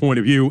them that point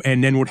of view.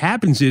 And then what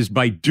happens is,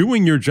 by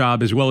doing your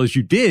job as well as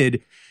you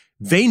did,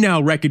 they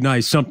now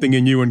recognize something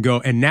in you and go,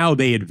 and now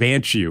they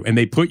advance you and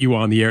they put you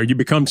on the air. You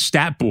become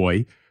stat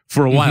boy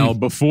for a while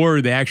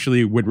before they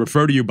actually would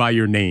refer to you by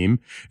your name.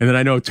 And then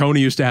I know Tony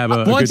used to have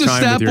a good time with your name. Once a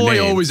stat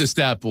boy, always a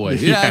stat boy.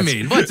 Yeah, yes. I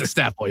mean, once a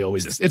stat boy,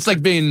 always. It's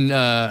like being,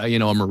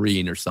 a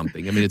Marine or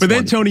something. I mean, but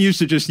then Tony used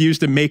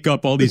to make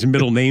up all these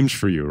middle names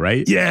for you,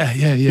 right?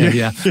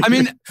 Yeah. I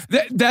mean,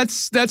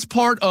 that's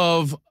part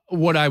of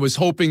what I was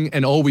hoping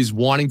and always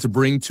wanting to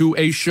bring to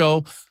a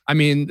show. I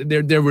mean,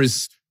 there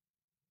was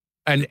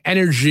an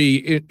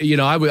energy,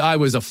 I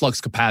was a flux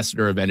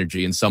capacitor of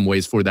energy in some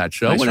ways for that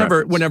show. Nice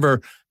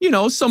whenever,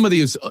 some of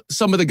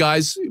the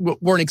guys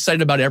weren't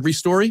excited about every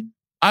story,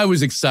 I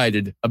was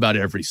excited about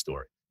every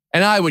story.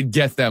 And I would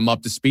get them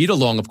up to speed,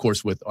 along, of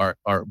course, with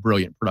our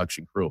brilliant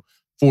production crew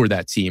for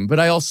that team. But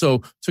I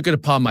also took it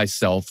upon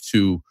myself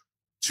to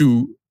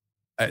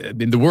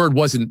the word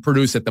wasn't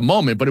produce at the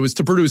moment, but it was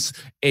to produce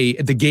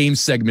the game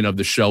segment of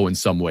the show in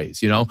some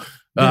ways,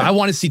 I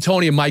want to see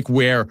Tony and Mike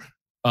wear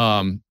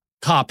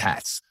cop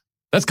hats.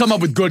 Let's come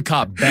up with good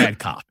cop, bad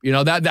cop.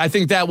 That I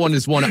think that one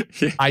is one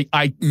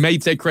I may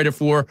take credit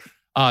for.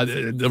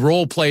 The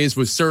role plays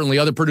with certainly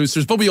other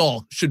producers, but we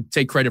all should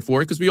take credit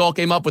for it because we all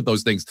came up with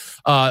those things.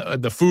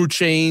 The food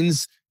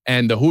chains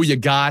and the who you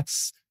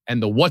gots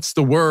and the what's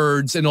the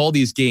words and all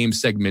these game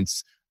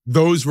segments.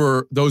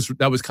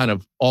 That was kind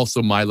of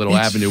also my little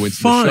avenue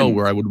into the show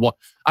where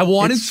I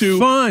wanted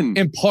to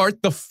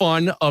impart the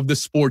fun of the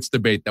sports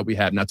debate that we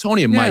have. Now,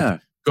 Tony and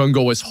Mike gonna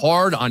go as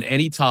hard on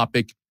any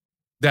topic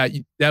that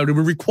it would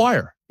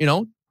require.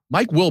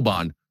 Mike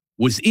Wilbon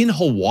was in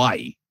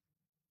Hawaii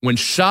when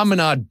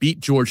Chaminade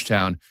beat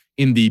Georgetown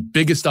in the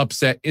biggest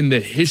upset in the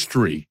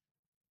history.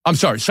 I'm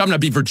sorry,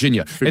 Chaminade beat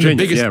Virginia in the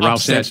biggest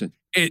upset.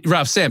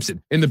 Ralph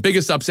Sampson in the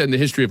biggest upset in the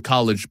history of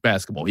college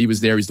basketball. He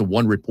was there. He's the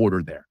one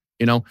reporter there.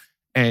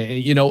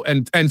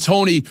 And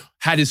Tony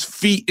had his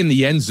feet in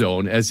the end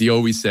zone, as he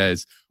always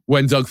says,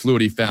 when Doug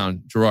Flutie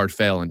found Gerard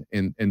Phelan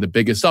in the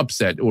biggest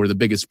upset or the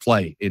biggest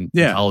play in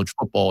college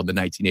football in the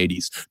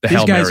 1980s.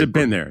 These guys have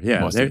been there.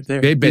 Yeah,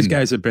 these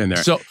guys have been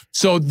there.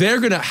 So they're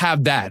going to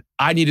have that.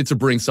 I needed to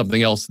bring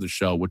something else to the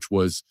show, which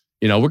was,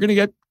 we're going to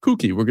get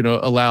kooky. We're going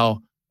to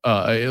allow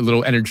a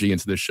little energy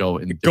into the show.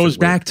 It goes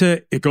back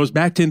to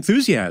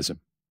enthusiasm.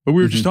 What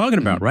we were just talking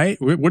about,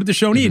 right? What did the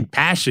show need?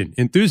 Passion,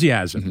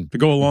 enthusiasm to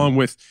go along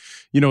with,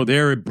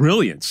 their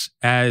brilliance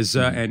as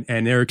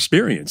and their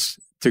experience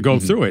to go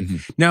through it.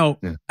 Now,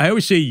 I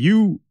always say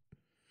you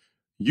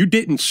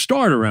didn't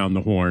start around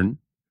the horn,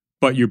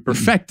 but you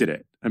perfected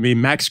it. I mean,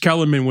 Max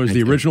Kellerman was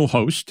the original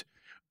host.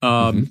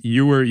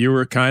 You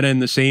were kind of in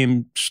the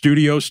same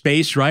studio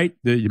space, right?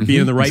 You'd be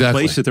in the right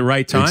place at the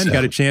right time.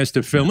 Got a chance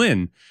to fill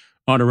in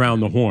on Around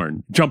the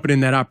Horn, jumping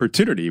in that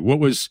opportunity. What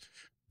was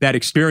that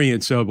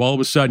experience of all of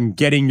a sudden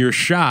getting your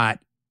shot?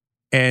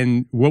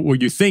 And what were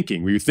you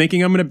thinking? Were you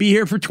thinking I'm going to be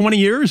here for 20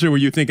 years? Or were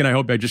you thinking I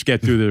hope I just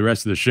get through the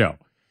rest of the show?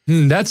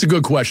 That's a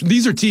good question.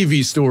 These are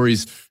TV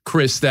stories,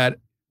 Chris, that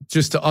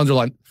just to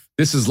underline,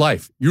 this is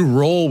life. You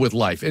roll with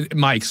life. And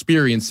my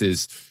experience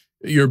is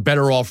you're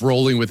better off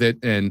rolling with it.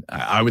 And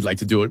I would like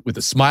to do it with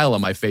a smile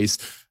on my face.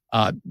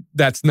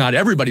 That's not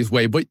everybody's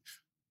way, but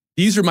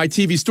these are my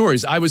TV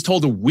stories. I was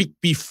told a week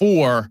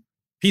before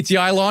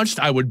PTI launched,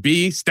 I would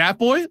be stat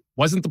boy.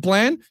 Wasn't the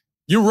plan.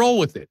 You roll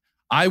with it.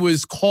 I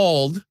was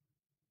called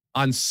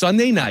on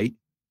Sunday night,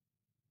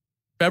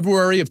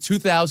 February of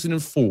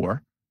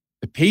 2004.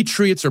 The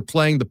Patriots are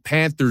playing the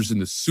Panthers in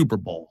the Super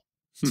Bowl.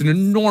 It's an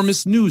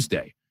enormous news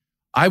day.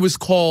 I was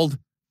called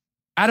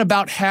at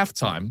about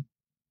halftime.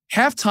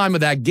 Halftime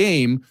of that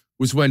game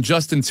was when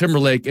Justin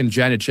Timberlake and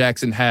Janet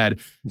Jackson had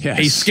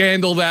a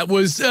scandal that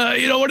was,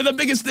 one of the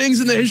biggest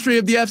things in the history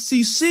of the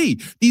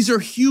FCC. These are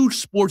huge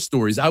sports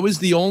stories. I was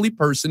the only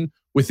person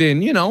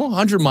within,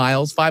 100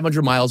 miles,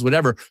 500 miles,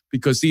 whatever,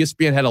 because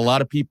ESPN had a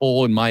lot of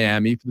people in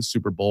Miami for the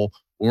Super Bowl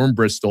or in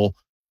Bristol,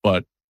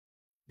 but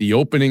the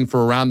opening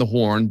for Around the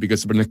Horn,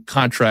 because of a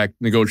contract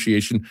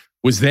negotiation,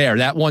 was there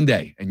that one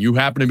day, and you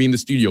happen to be in the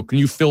studio. Can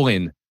you fill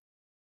in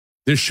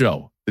this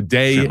show the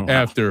day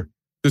after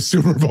the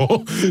Super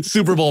Bowl,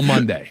 Super Bowl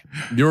Monday?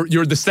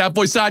 You're the stat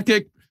boy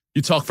sidekick.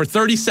 You talk for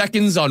 30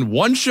 seconds on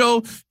one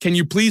show. Can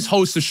you please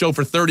host the show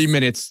for 30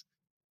 minutes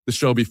the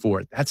show before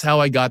it? That's how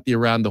I got the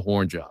Around the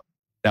Horn job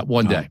that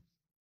one day.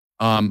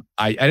 I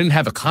didn't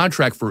have a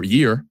contract for a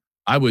year.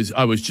 I was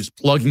just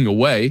plugging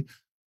away.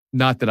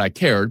 Not that I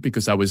cared,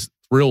 because I was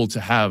thrilled to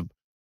have,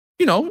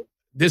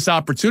 this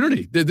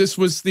opportunity. This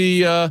was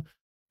the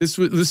this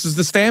is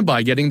the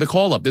standby getting the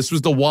call up. This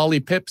was the Wally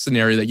Pipp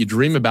scenario that you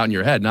dream about in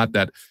your head. Not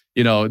that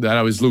that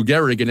I was Lou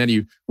Gehrig in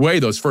any way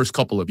those first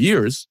couple of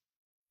years,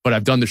 but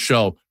I've done the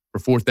show for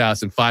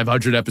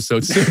 4,500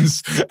 episodes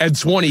since and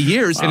 20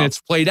 years, and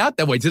it's played out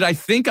that way. Did I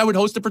think I would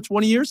host it for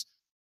 20 years?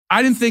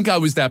 I didn't think I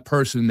was that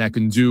person that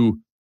can do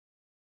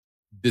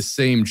the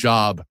same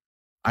job.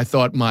 I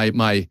thought my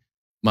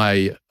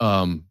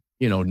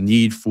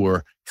need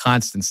for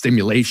constant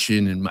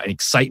stimulation and my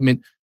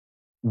excitement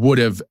would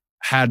have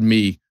had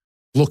me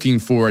looking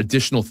for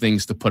additional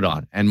things to put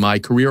on. And my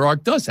career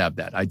arc does have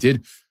that. I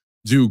did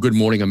do Good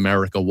Morning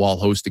America while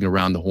hosting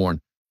Around the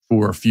Horn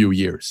for a few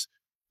years.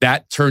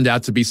 That turned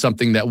out to be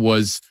something that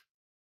was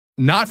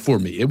not for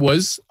me. It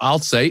was, I'll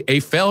say,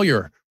 a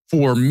failure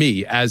for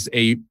me as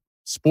a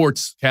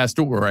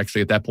sportscaster, or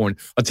actually at that point,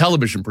 a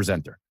television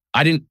presenter.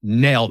 I didn't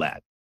nail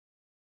that.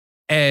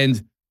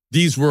 And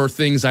these were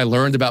things I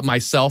learned about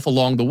myself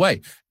along the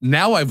way.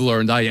 Now I've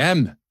learned I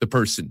am the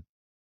person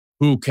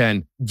who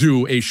can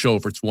do a show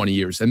for 20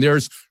 years. And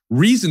there's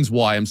reasons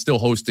why I'm still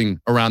hosting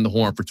Around the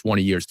Horn for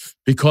 20 years,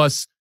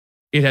 because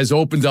it has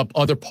opened up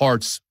other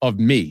parts of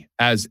me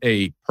as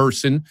a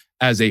person,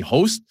 as a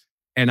host.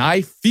 And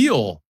I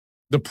feel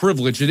the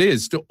privilege it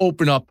is to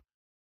open up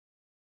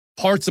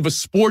parts of a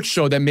sports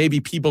show that maybe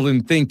people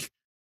didn't think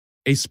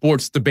a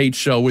sports debate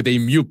show with a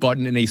mute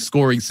button and a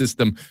scoring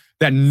system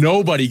that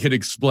nobody could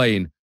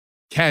explain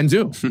can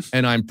do.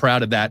 And I'm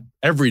proud of that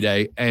every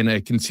day, and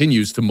it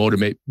continues to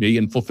motivate me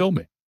and fulfill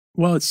me.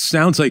 Well, it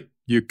sounds like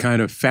you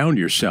kind of found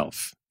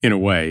yourself in a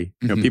way.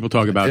 You know, people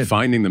talk about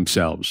finding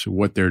themselves,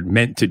 what they're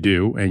meant to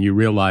do, and you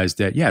realize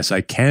that, yes,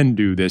 I can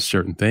do this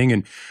certain thing.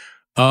 And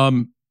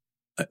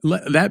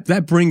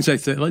that brings, I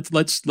think,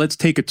 let's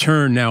take a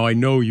turn now. I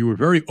know you were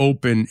very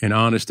open and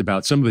honest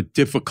about some of the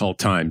difficult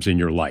times in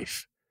your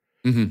life.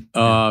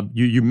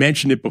 You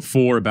mentioned it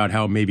before about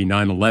how maybe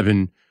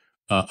 9/11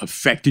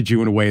 affected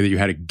you in a way that you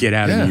had to get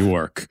out of New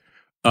York.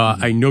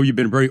 I know you've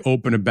been very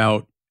open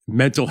about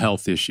mental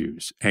health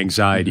issues,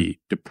 anxiety,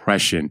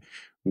 depression.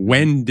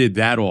 When did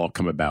that all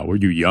come about? Were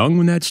you young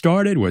when that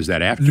started? Was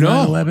that after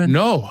 9/11?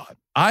 No.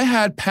 I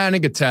had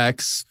panic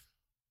attacks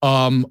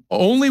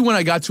only when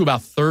I got to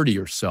about 30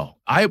 or so.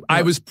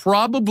 I was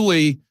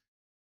probably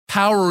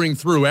powering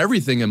through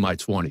everything in my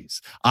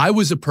 20s. I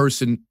was a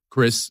person,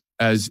 Chris,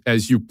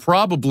 as you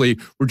probably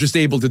were just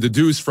able to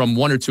deduce from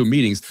one or two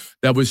meetings,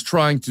 that was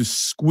trying to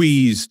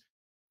squeeze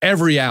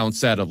every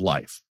ounce out of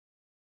life.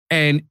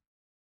 And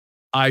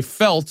I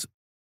felt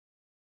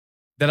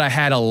that I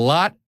had a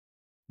lot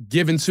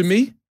given to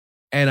me,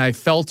 and I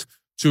felt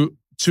to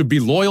be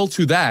loyal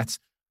to that,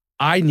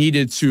 I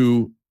needed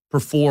to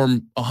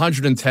perform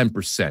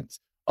 110%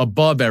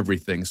 above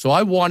everything. So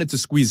I wanted to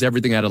squeeze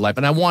everything out of life,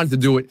 and I wanted to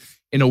do it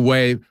in a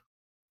way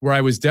where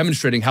I was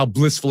demonstrating how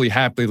blissfully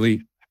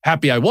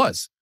happy I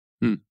was,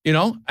 you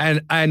know,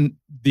 and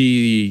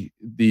the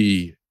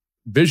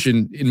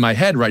vision in my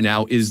head right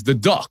now is the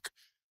duck.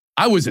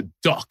 I was a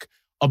duck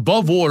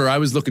above water. I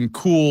was looking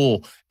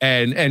cool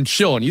and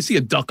chilling. You see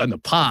a duck on the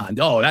pond.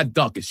 Oh, that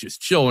duck is just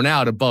chilling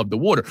out above the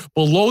water.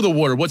 Below the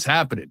water, what's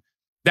happening?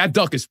 That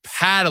duck is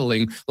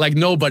paddling like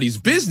nobody's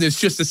business,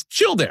 just to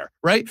chill there,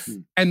 right?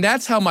 And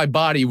that's how my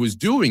body was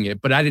doing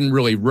it, but I didn't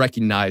really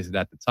recognize it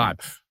at the time.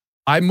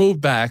 I moved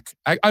back.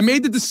 I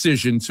made the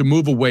decision to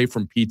move away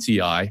from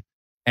PTI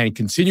and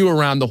continue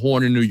Around the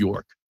Horn in New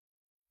York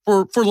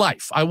for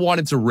life. I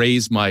wanted to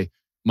raise my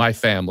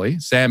family.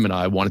 Sam and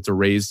I wanted to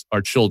raise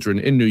our children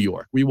in New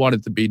York. We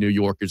wanted to be New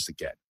Yorkers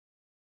again.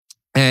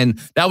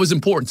 And that was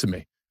important to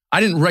me. I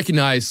didn't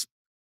recognize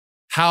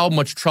how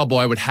much trouble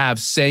I would have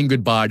saying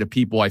goodbye to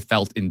people I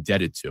felt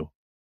indebted to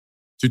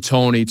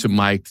Tony, to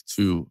Mike,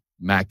 to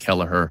Matt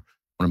Kelleher,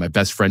 one of my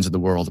best friends in the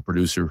world, the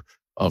producer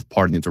of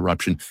Pardon the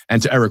Interruption,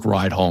 and to Eric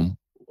Rideholm,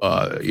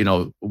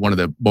 one of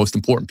the most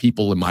important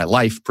people in my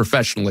life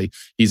professionally.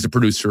 He's the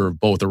producer of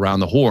both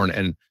Around the Horn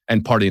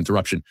and Pardon the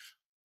Interruption.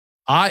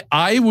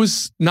 I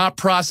was not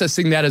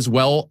processing that as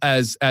well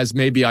as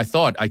maybe I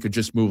thought. I could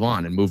just move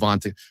on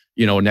to,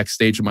 next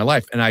stage of my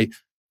life. And I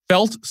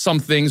felt some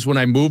things when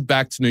I moved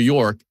back to New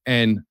York.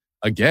 And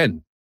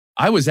again,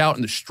 I was out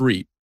in the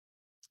street.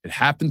 It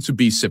happened to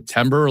be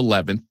September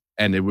 11th,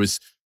 and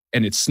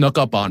it snuck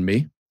up on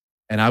me.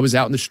 And I was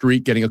out in the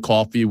street getting a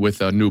coffee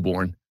with a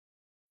newborn.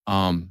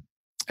 And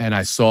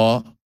I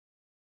saw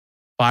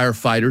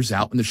firefighters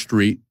out in the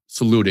street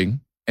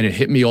saluting, and it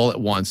hit me all at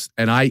once.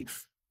 And I,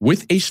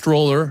 with a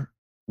stroller,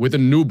 with a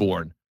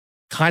newborn,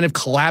 kind of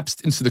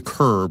collapsed into the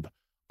curb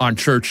on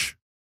Church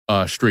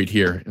Street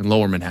here in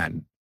Lower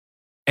Manhattan.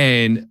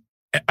 And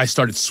I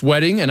started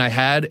sweating, and I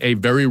had a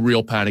very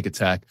real panic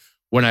attack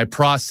when I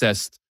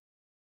processed,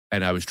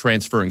 and I was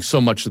transferring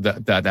so much of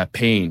that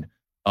pain.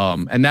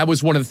 And that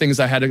was one of the things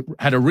I had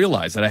to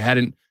realize, that I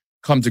hadn't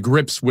come to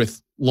grips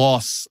with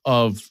loss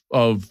of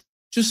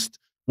just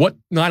what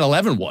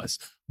 9/11 was.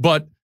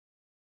 But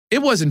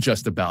it wasn't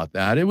just about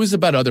that. It was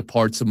about other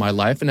parts of my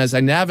life. And as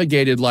I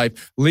navigated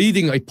life,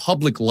 leading a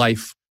public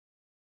life,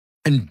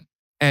 and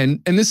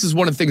this is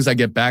one of the things I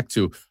get back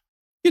to,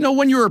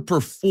 when you're a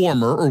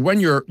performer, or when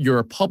you're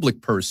a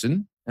public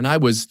person, and I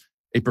was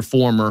a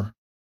performer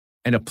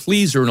and a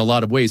pleaser in a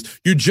lot of ways,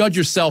 you judge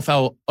yourself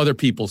how other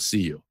people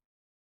see you.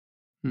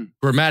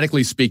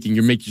 Grammatically speaking,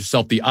 you make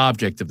yourself the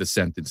object of the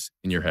sentence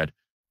in your head,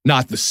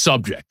 not the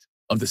subject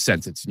of the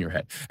sentence in your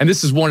head. And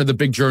this is one of the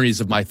big journeys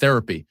of my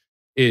therapy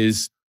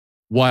is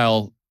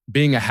while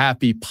being a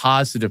happy,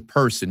 positive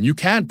person, you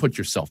can put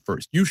yourself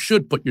first. You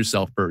should put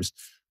yourself first.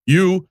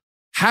 You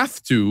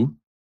have to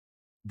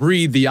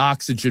breathe the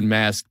oxygen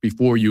mask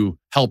before you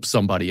help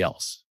somebody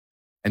else.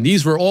 And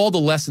these were all the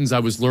lessons I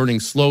was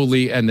learning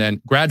slowly and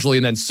then gradually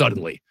and then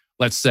suddenly.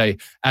 Let's say,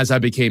 as I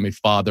became a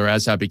father,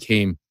 as I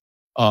became,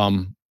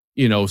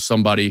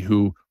 somebody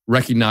who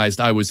recognized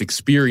I was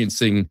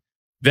experiencing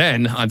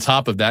then, on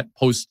top of that,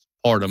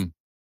 postpartum,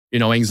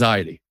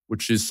 anxiety,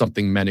 which is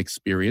something men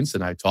experience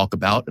and I talk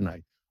about and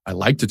I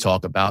like to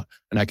talk about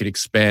and I could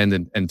expand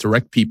and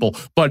direct people.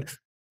 But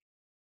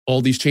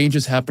all these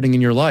changes happening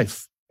in your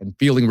life and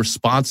feeling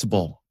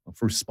responsible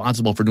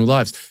for new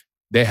lives,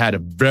 they had a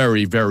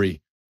very,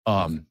 very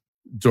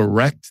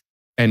direct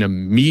and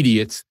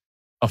immediate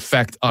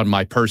effect on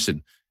my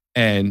person.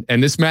 And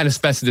this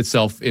manifested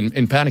itself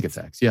in panic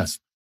attacks, yes.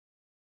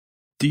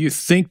 Do you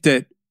think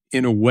that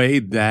in a way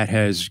that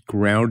has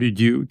grounded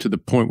you to the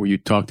point where you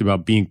talked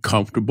about being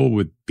comfortable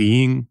with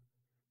being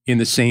in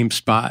the same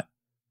spot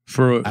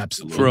for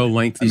a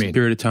lengthy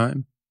period of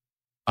time?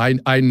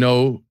 I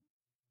know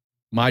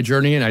my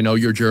journey and I know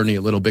your journey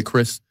a little bit,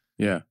 Chris.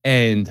 Yeah.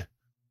 And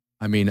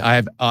I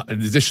have,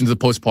 in addition to the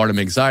postpartum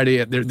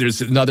anxiety,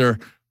 there's another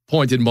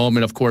pointed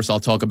moment, of course,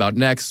 I'll talk about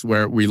next,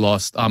 where we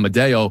lost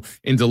Amadeo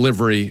in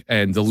delivery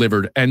and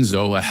delivered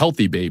Enzo, a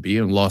healthy baby,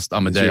 and lost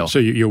Amadeo. So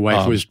your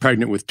wife was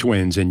pregnant with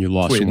twins and you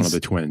lost one of the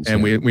twins.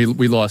 And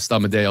we lost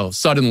Amadeo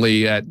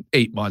suddenly at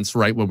 8 months,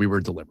 right when we were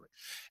delivering.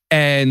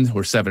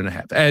 Or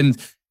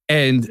 7.5.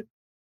 And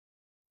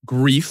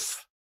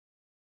grief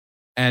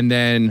and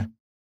then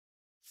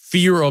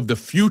fear of the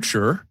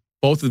future,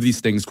 both of these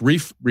things.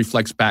 Grief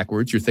reflects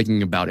backwards. You're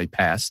thinking about a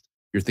past.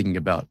 You're thinking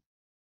about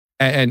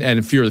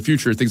and fear of the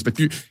future things, but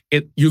you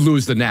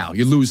lose the now,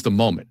 you lose the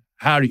moment.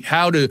 How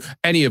do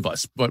any of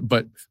us,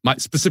 but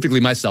specifically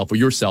myself or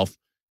yourself,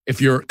 if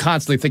you're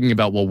constantly thinking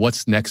about, well,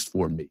 what's next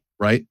for me,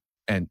 right?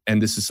 And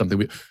this is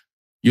something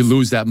you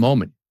lose that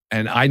moment.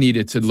 And I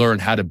needed to learn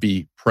how to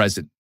be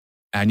present.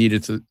 I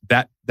needed to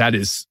that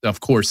is,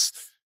 of course,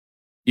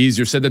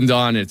 easier said than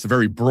done. It's a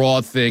very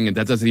broad thing, and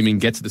that doesn't even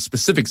get to the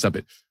specifics of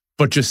it.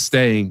 But just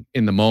staying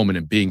in the moment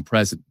and being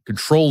present,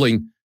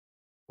 controlling.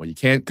 Well, you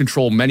can't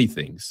control many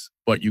things,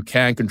 but you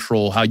can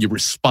control how you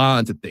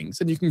respond to things,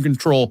 and you can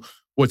control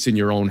what's in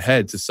your own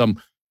head to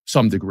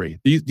some degree.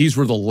 These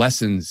were the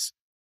lessons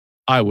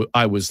I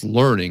was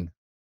learning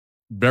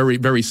very,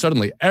 very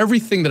suddenly.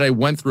 Everything that I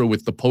went through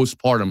with the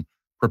postpartum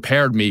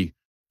prepared me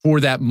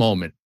for that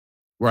moment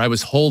where I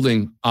was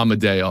holding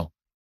Amadeo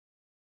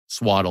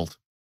swaddled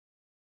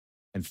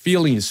and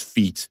feeling his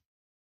feet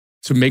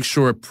to make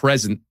sure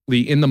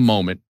presently in the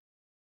moment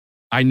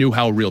I knew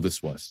how real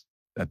this was,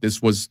 that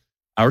this was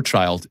our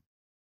child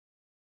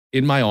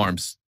in my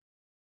arms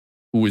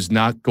who was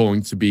not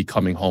going to be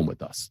coming home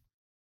with us.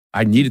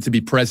 I needed to be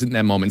present in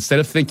that moment. Instead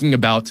of thinking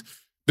about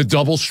the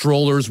double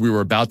strollers we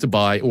were about to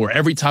buy, or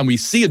every time we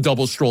see a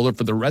double stroller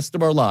for the rest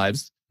of our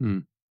lives,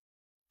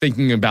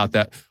 thinking about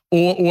that,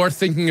 or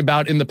thinking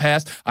about in the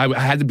past, I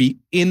had to be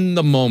in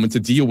the moment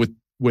to deal with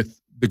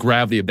the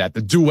gravity of that,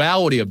 the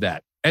duality of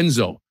that.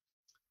 Enzo,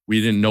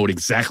 we didn't know it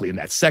exactly in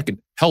that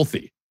second,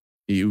 healthy.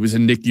 He was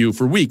in NICU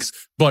for weeks,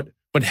 but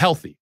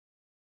healthy.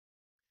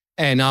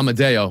 And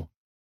Amadeo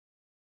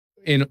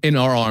in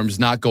our arms,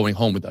 not going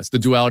home with us. The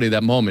duality of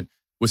that moment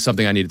was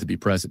something I needed to be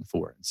present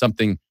for,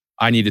 something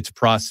I needed to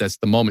process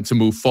the moment to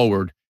move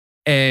forward.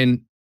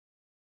 And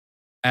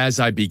as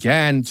I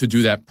began to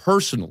do that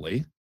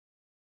personally,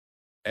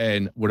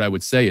 and what I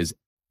would say is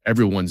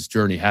everyone's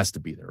journey has to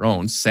be their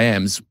own.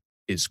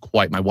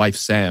 My wife,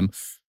 Sam,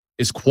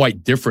 is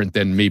quite different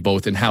than me,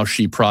 both in how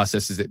she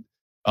processes it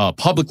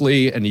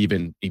publicly and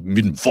even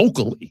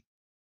vocally.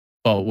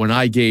 But when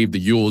I gave the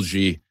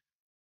eulogy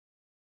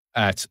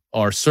at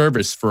our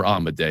service for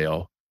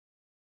Amadeo,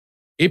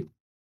 it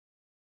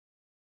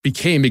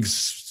became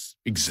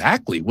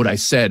exactly what I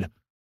said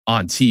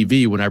on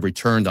TV when I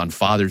returned on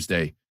Father's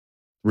Day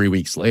 3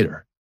 weeks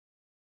later.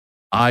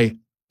 I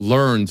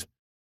learned,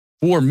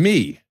 for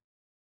me,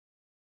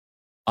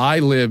 I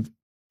live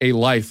a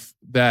life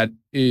that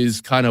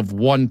is kind of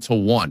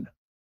one-to-one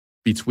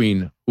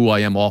between who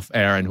I am off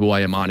air and who I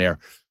am on air,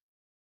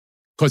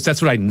 because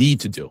that's what I need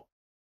to do.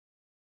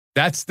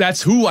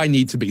 That's who I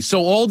need to be. So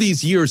all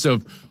these years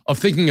of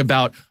thinking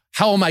about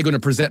how am I going to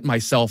present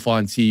myself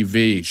on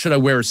TV? Should I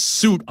wear a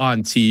suit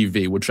on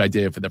TV, which I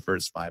did for the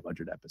first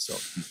 500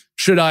 episodes?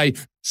 Should I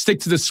stick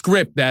to the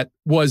script that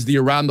was the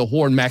Around the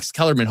Horn Max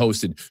Kellerman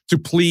hosted to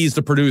please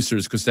the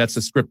producers because that's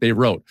the script they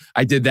wrote?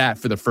 I did that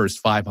for the first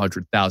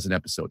 500,000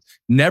 episodes.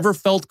 Never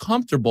felt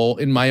comfortable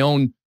in my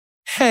own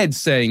head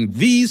saying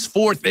these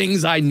 4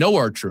 things I know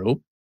are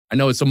true. I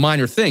know it's a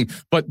minor thing,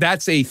 but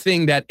that's a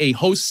thing that a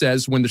host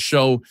says when the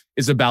show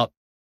is about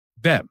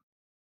them.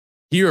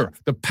 Here,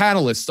 the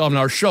panelists on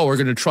our show are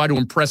going to try to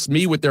impress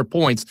me with their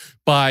points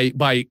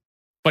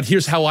but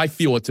here's how I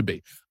feel it to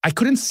be. I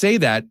couldn't say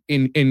that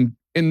in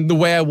in the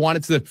way I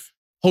wanted to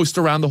host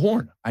Around the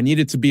Horn. I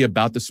needed to be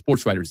about the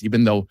sports writers,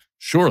 even though,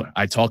 sure,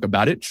 I talk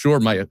about it. Sure,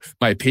 my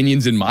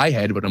opinion's in my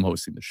head when I'm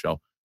hosting the show.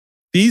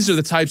 These are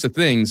the types of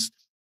things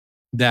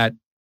that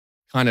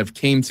kind of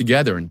came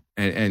together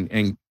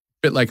and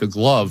fit like a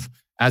glove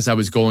as I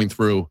was going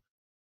through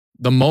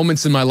the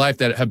moments in my life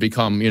that have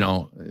become,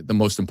 the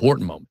most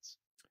important moments.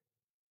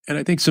 And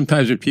I think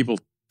sometimes when people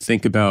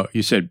think about,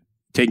 you said,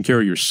 taking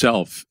care of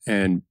yourself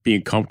and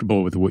being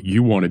comfortable with what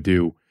you want to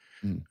do,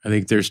 I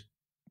think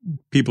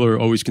people are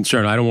always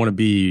concerned. I don't want to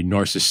be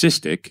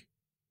narcissistic.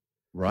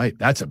 Right.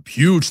 That's a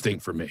huge thing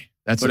for me.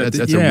 That's a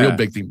real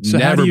big thing. So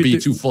never be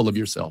too full of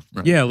yourself.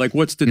 Right? Yeah. Like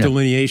what's the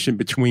delineation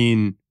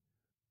between,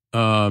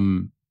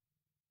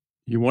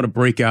 you want to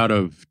break out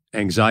of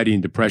anxiety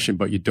and depression,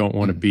 but you don't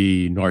want to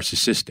be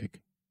narcissistic?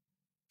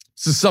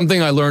 This is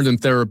something I learned in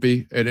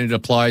therapy, and it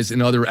applies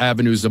in other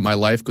avenues of my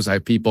life because I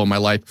have people in my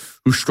life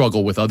who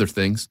struggle with other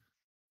things.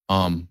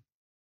 I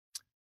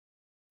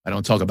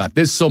don't talk about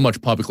this so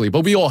much publicly,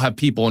 but we all have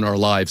people in our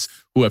lives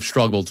who have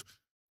struggled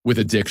with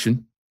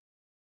addiction.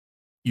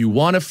 You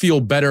want to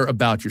feel better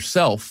about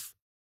yourself,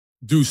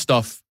 do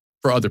stuff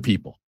for other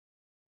people.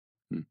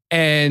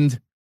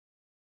 And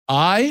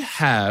I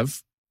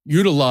have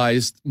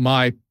utilized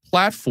my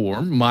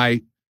platform,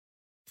 my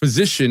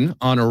position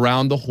on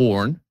Around the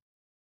Horn,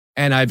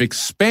 and I've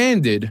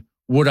expanded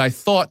what I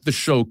thought the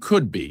show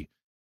could be.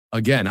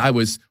 Again, I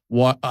was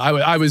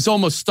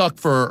almost stuck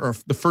for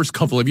the first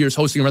couple of years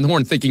hosting Around the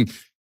Horn thinking,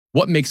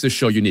 what makes this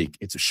show unique?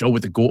 It's a show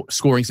with a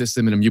scoring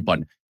system and a mute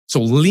button.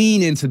 So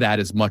lean into that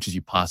as much as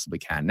you possibly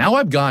can. Now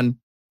I've gone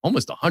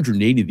almost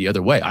 180 the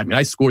other way. I mean,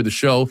 I scored the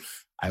show.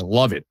 I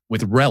love it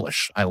with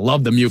relish. I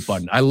love the mute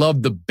button. I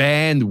love the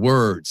banned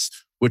words,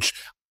 which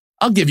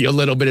I'll give you a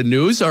little bit of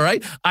news, all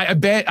right?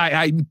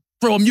 I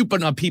throw a mute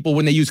button on people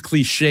when they use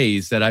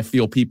cliches that I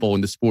feel people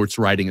in the sports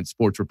writing and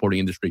sports reporting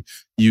industry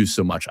use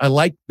so much. I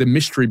like the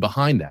mystery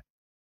behind that.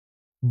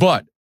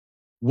 But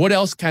what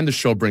else can the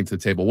show bring to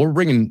the table? We're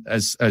bringing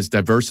as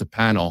diverse a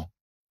panel,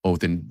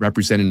 both in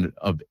representative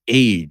of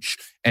age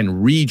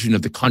and region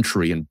of the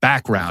country and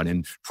background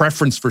and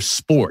preference for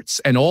sports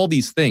and all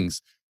these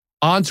things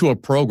onto a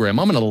program.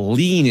 I'm going to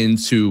lean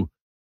into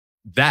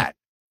that,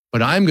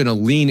 but I'm going to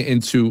lean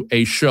into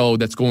a show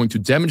that's going to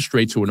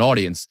demonstrate to an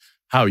audience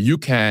how you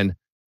can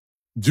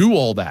do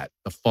all that,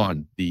 the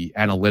fun, the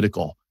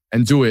analytical,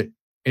 and do it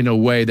in a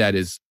way that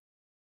is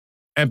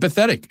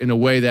empathetic, in a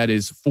way that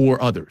is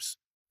for others.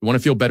 You want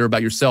to feel better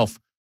about yourself,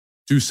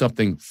 do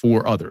something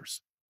for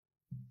others.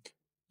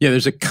 Yeah,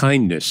 there's a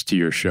kindness to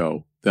your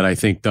show that I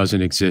think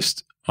doesn't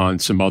exist on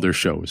some other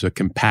shows, a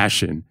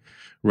compassion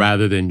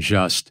rather than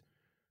just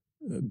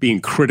being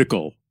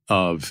critical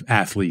of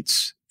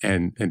athletes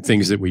and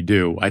things that we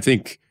do. I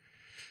think,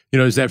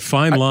 there's that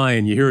fine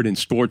line. You hear it in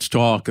sports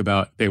talk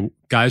about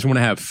guys want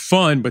to have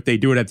fun, but they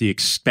do it at the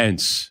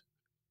expense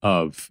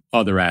of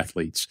other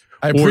athletes.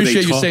 I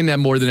appreciate you saying that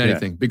more than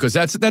anything, because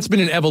that's been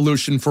an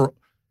evolution for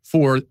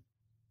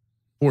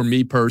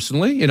me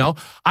personally.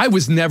 I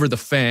was never the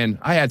fan.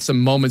 I had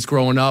some moments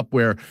growing up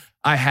where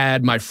I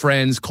had my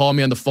friends call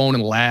me on the phone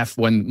and laugh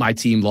when my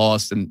team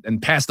lost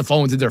and pass the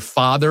phone to their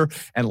father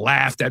and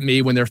laughed at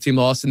me when their team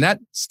lost. And that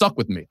stuck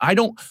with me. I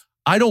don't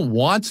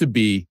want to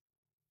be.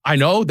 I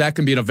know that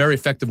can be in a very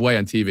effective way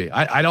on TV.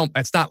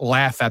 Let's not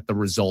laugh at the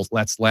result.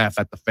 Let's laugh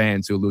at the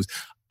fans who lose.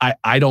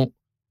 I don't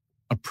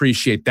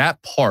appreciate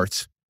that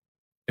part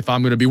if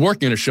I'm going to be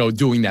working on a show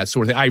doing that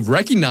sort of thing. I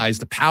recognize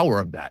the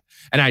power of that.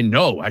 And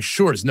I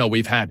sure as know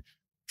we've had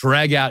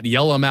drag out,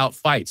 yell them out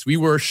fights. We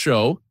were a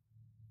show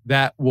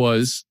that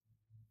was,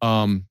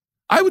 I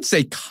would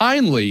say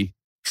kindly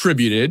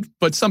tributed,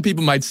 but some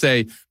people might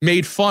say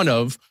made fun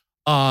of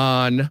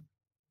on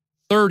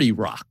 30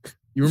 Rock.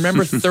 You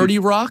remember 30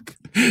 Rock?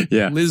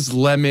 Yeah. Liz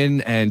Lemon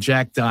and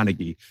Jack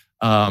Donaghy,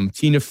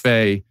 Tina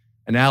Fey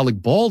and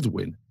Alec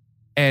Baldwin.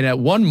 And at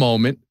one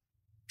moment,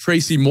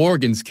 Tracy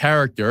Morgan's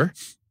character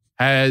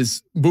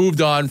has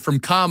moved on from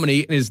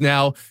comedy and is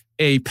now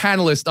a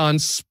panelist on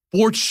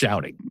sports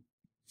shouting.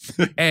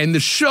 And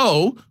the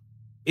show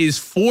is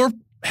 4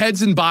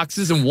 heads in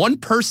boxes and 1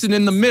 person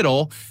in the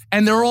middle,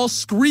 and they're all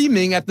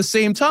screaming at the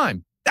same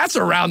time. That's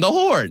Around the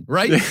Horn,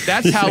 right?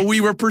 That's how we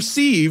were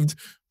perceived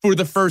for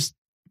the first,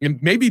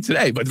 maybe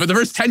today, but for the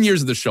first 10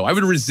 years of the show. I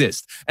would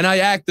resist. And I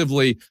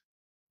actively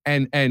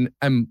and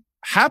I'm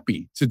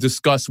happy to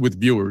discuss with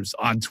viewers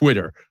on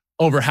Twitter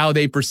over how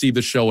they perceive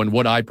the show and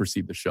what I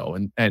perceive the show.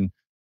 And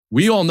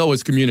we all know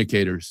as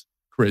communicators,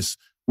 Chris,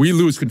 we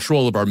lose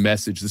control of our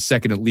message the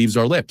second it leaves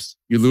our lips.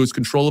 You lose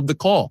control of the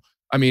call.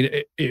 I mean,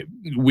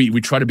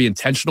 we try to be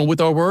intentional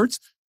with our words,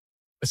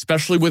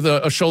 especially with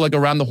a show like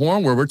Around the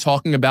Horn, where we're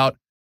talking about,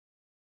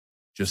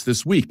 just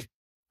this week,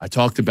 I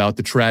talked about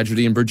the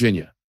tragedy in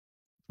Virginia.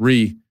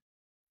 3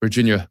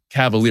 Virginia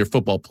Cavalier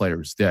football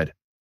players dead.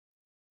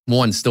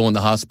 1 still in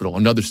the hospital,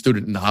 another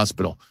student in the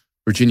hospital.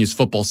 Virginia's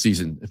football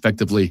season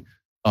effectively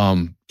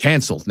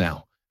canceled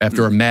now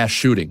after a mass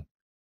shooting.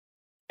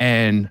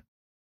 And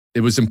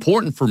it was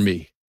important for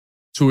me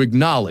to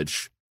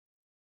acknowledge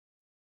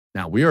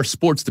Now, we are a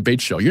sports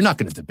debate show. You're not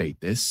going to debate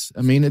this.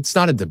 I mean, it's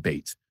not a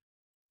debate.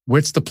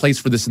 Where's the place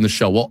for this in the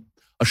show? Well,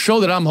 a show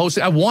that I'm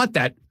hosting, I want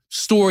that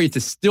story to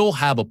still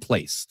have a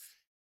place.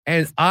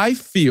 And I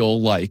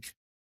feel like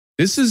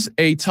this is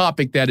a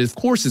topic that, of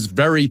course, is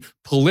very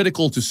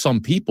political to some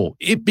people.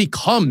 It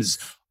becomes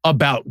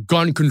about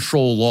gun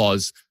control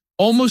laws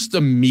almost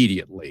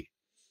immediately.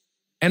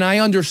 And I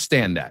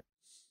understand that.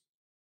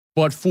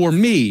 But for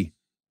me,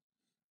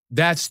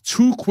 that's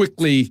too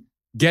quickly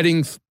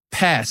getting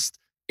past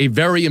a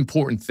very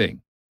important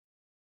thing.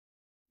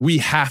 We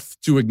have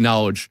to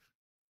acknowledge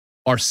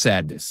our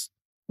sadness.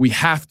 We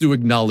have to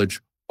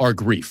acknowledge our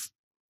grief.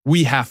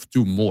 We have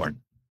to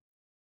mourn.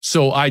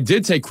 So I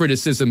did take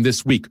criticism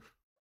this week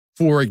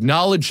for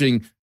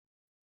acknowledging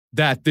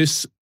that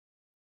this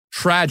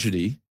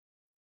tragedy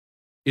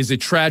is a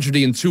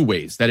tragedy in two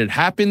ways, that it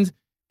happened,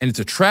 and it's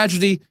a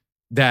tragedy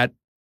that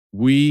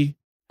we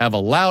have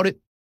allowed it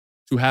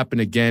to happen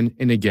again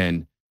and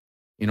again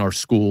in our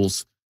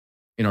schools,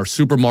 in our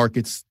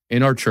supermarkets,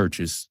 in our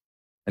churches,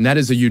 and that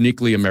is a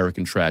uniquely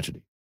American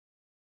tragedy.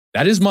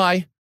 That is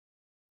my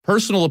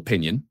personal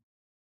opinion,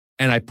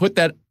 and I put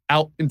that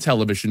out in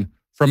television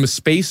from a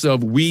space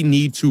of we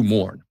need to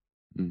mourn.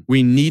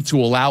 We need to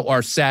allow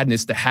our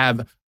sadness to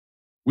have,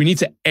 we need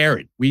to air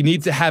it. We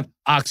need to have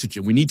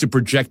oxygen. We need to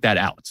project that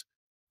out.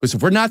 Because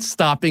if we're not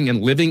stopping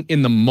and living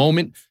in the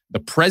moment,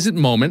 the present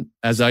moment,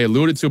 as I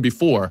alluded to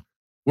before,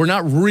 we're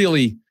not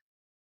really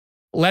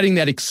letting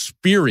that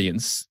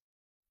experience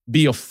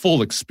be a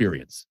full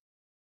experience.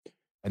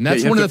 And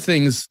that's one of the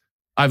things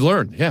I've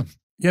learned. Yeah.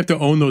 You have to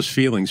own those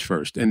feelings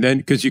first. And then,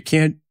 because you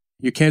can't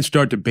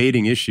start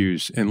debating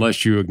issues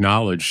unless you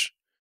acknowledge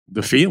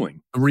the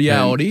feeling, the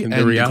reality and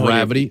the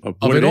gravity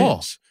of it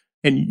all.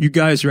 And you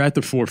guys are at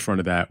the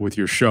forefront of that with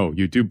your show.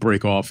 You do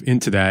break off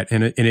into that,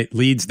 and it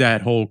leads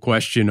that whole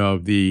question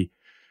of the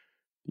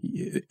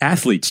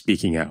athlete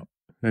speaking out.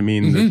 I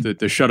mean,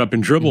 the shut up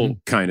and dribble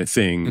kind of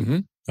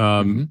thing.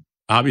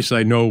 Obviously,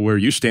 I know where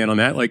you stand on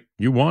that. Like,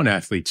 you want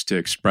athletes to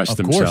express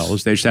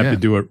themselves. They just have to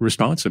do it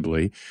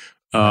responsibly.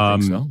 I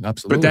think so.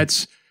 Absolutely.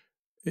 But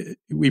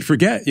we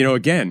forget,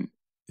 again,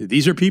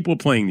 these are people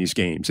playing these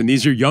games, and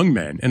these are young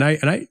men.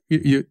 And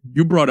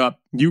you brought up,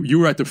 you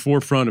were at the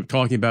forefront of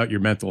talking about your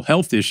mental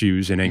health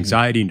issues and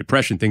anxiety and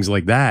depression, things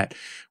like that,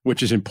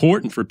 which is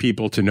important for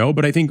people to know.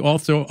 But I think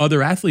also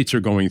other athletes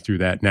are going through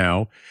that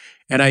now.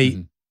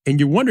 And and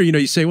you wonder,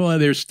 you say, well,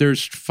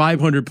 there's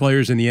 500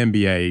 players in the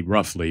NBA,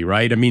 roughly,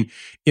 right? I mean,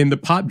 in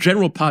the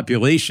general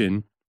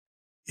population,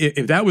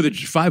 if that were the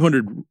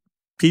 500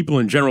 people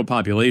in general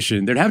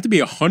population, there'd have to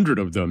be 100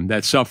 of them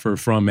that suffer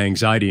from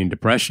anxiety and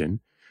depression.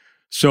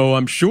 So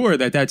I'm sure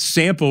that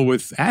sample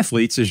with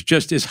athletes is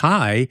just as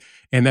high,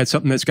 and that's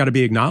something that's got to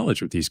be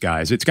acknowledged with these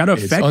guys. It's got to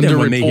affect them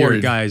when they hear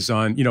guys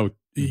on,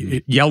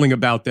 yelling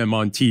about them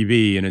on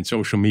TV and in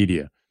social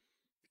media.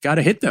 Got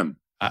to hit them.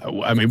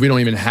 I mean, we don't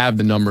even have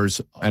the numbers,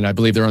 and I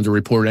believe they're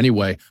underreported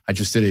anyway. I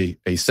just did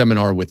a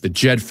seminar with the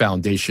JED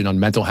Foundation on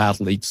mental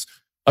health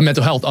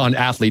on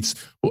athletes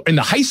in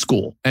the high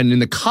school and in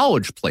the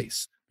college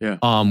place. Yeah.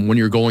 When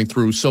you're going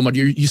through so much,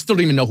 you still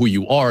don't even know who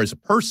you are as a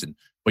person,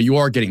 but you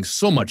are getting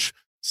so much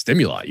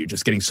stimuli. You're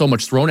just getting so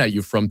much thrown at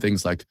you from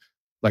things like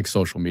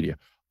social media.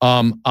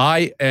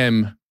 I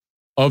am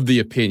of the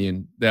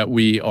opinion that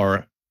we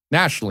are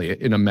nationally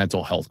in a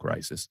mental health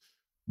crisis,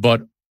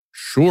 but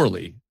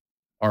surely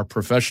our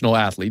professional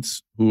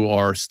athletes who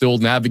are still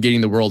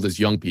navigating the world as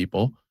young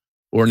people,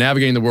 or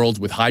navigating the world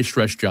with high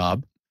stress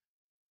job,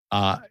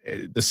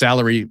 the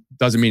salary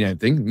doesn't mean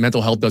anything.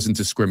 Mental health doesn't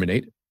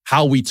discriminate.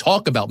 How we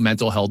talk about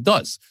mental health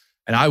does.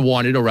 And I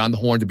wanted Around the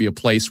Horn to be a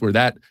place where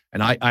that,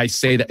 and I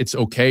say that it's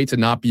okay to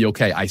not be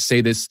okay. I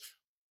say this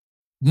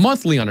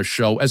monthly on a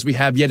show as we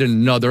have yet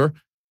another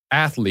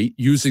athlete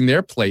using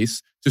their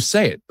place to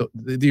say it.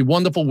 The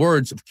wonderful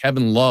words of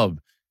Kevin Love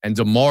and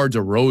DeMar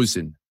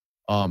DeRozan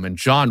and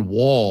John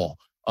Wall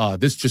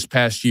this just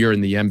past year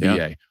in the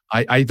NBA. Yeah.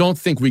 I don't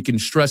think we can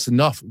stress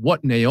enough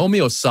what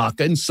Naomi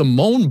Osaka and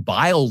Simone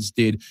Biles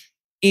did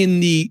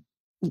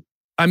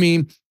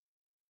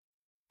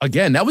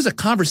again, that was a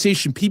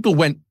conversation people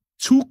went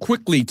too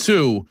quickly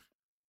to.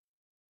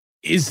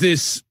 Is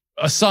this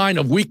a sign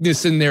of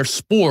weakness in their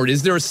sport?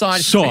 Is there a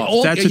sign?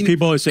 Soft. That's what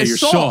people always say. You're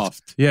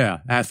soft. Yeah,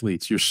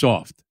 athletes, you're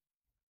soft.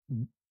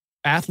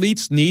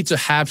 Athletes need to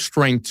have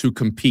strength to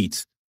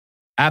compete.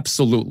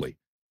 Absolutely.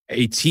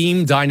 A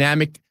team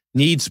dynamic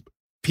needs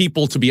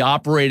people to be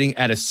operating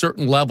at a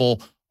certain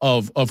level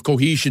of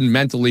cohesion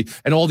mentally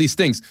and all these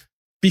things.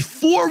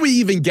 Before we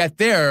even get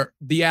there,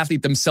 the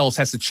athlete themselves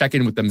has to check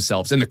in with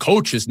themselves. And the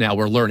coaches now,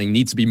 we're learning,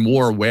 need to be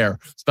more aware,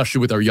 especially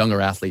with our younger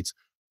athletes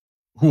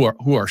who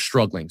are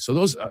struggling. So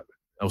those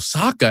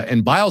Osaka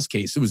and Biles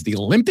case, it was the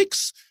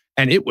Olympics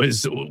and it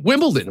was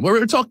Wimbledon.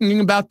 We're talking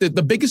about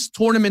the biggest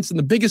tournaments and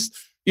the biggest,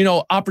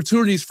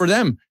 opportunities for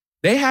them.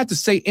 They had to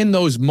say in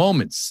those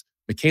moments,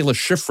 Michaela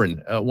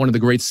Schifrin, one of the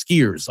great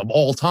skiers of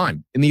all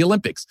time in the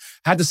Olympics,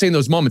 had to say in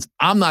those moments,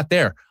 I'm not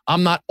there.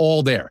 I'm not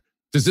all there.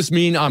 Does this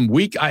mean I'm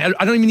weak? I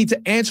don't even need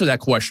to answer that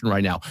question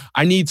right now.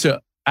 I need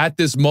to, at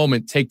this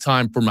moment, take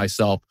time for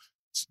myself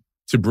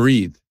to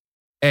breathe.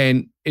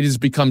 And it has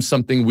become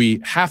something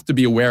we have to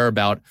be aware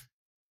about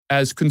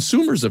as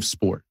consumers of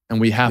sport. And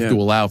we have to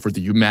allow for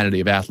the humanity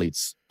of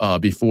athletes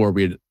before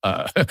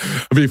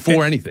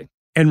anything.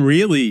 And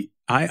really,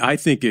 I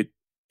think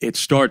it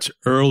starts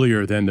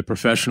earlier than the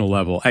professional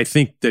level. I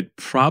think that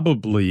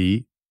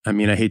probably, I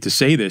mean, I hate to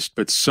say this,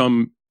 but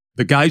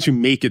the guys who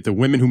make it, the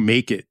women who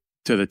make it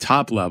to the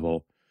top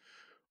level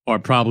are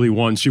probably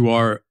ones who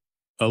are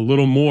a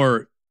little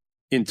more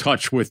in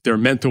touch with their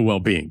mental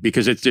well-being,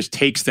 because it just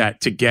takes that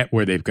to get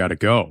where they've got to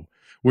go.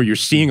 Where you're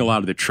seeing a lot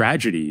of the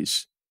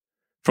tragedies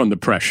from the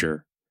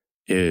pressure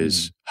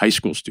is high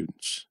school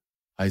students.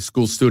 High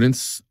school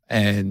students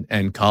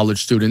and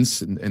college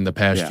students. In the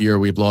past year,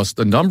 we've lost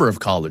a number of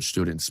college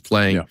students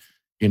playing,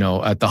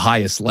 at the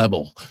highest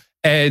level.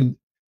 And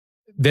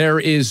there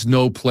is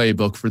no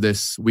playbook for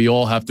this. We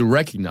all have to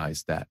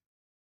recognize that.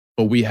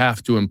 But we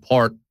have to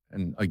impart.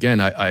 And again,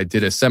 I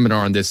did a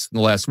seminar on this in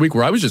the last week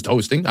where I was just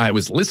hosting. I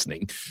was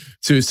listening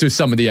to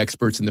some of the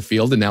experts in the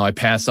field, and now I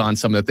pass on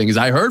some of the things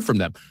I heard from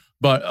them.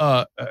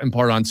 But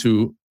impart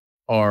onto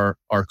our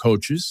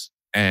coaches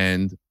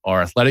and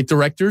our athletic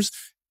directors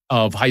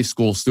of high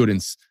school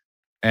students,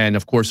 and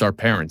of course our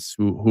parents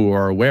who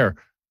are aware.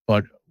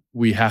 But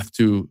we have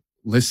to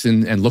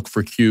listen and look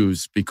for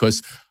cues,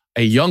 because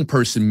a young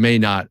person may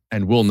not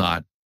and will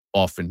not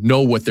often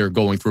know what they're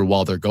going through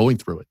while they're going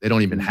through it. They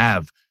don't even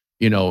have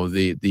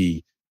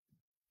the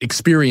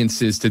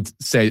experiences to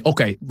say,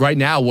 okay, right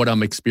now what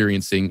I'm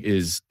experiencing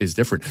is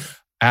different.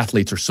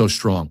 Athletes are so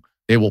strong.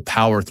 They will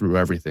power through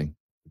everything.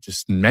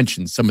 Just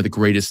mentioned some of the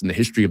greatest in the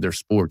history of their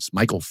sports.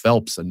 Michael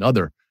Phelps,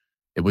 another.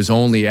 It was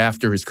only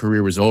after his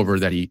career was over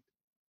that he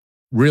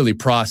really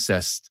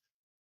processed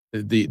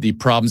the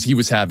problems he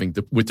was having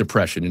with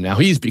depression. And now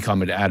he's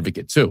become an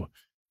advocate too.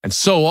 And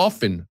so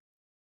often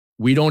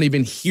we don't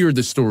even hear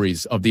the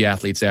stories of the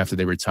athletes after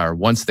they retire.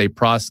 Once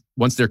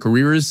their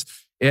career is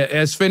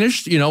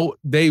finished,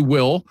 they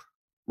will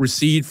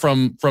recede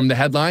from the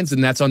headlines,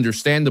 and that's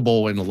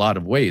understandable in a lot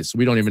of ways. So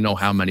we don't even know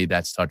how many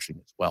that's touching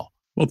as well.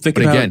 Well, think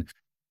about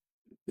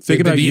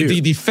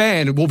you. The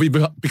fan will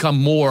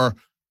become more.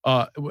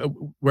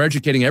 We're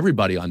educating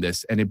everybody on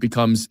this, and it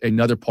becomes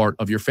another part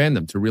of your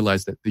fandom to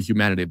realize that the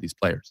humanity of these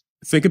players.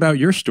 Think about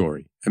your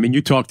story. I mean,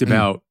 you talked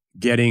about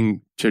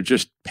getting to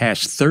just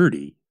past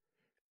 30.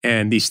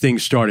 And these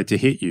things started to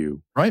hit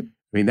you. Right. I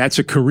mean, that's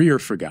a career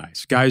for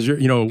guys. Guys are,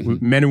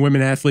 men and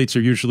women athletes are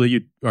usually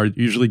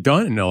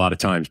done a lot of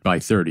times by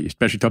 30,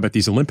 especially talk about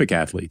these Olympic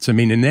athletes. I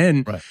mean, and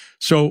then,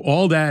 so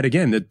all that,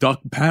 again, the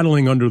duck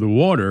paddling under the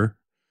water,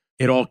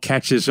 it all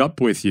catches up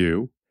with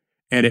you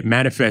and it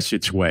manifests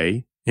its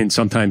way in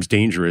sometimes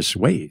dangerous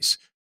ways.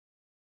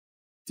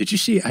 Did you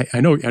see,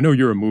 I know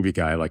you're a movie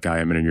guy like I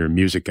am, and you're a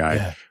music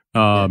guy.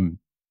 Yeah.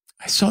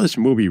 I saw this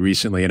movie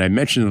recently, and I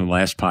mentioned in the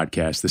last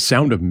podcast, The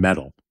Sound of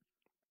Metal.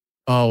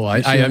 Oh,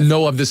 I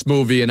know of this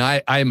movie, and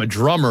I am a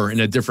drummer in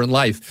a different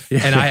life,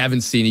 and I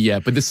haven't seen it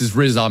yet. But this is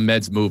Riz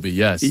Ahmed's movie,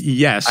 yes.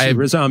 Yes,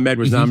 Riz Ahmed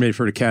was nominated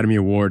for an Academy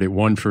Award. It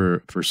won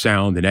for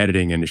sound and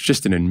editing, and it's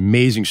just an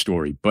amazing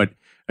story. But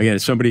again,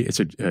 it's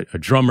a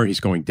drummer. He's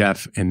going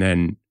deaf, and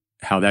then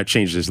how that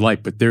changes his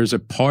life. But there's a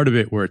part of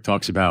it where it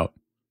talks about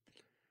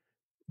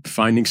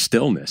finding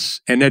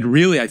stillness, and that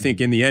really, I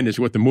think, in the end, is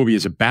what the movie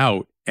is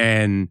about.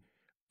 And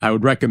I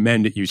would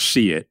recommend that you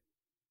see it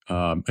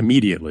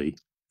immediately.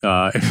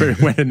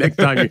 When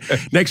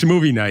the next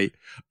movie night,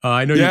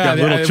 I know you've got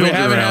little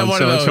children around,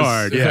 so it's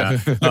hard. Yeah,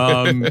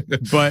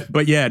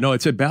 but yeah, no,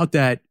 it's about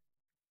that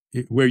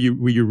where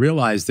you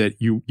realize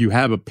that you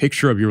have a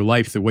picture of your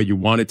life the way you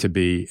want it to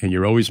be, and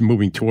you're always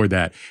moving toward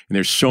that. And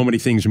there's so many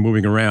things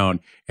moving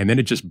around, and then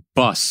it just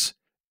busts,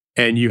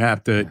 and you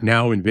have to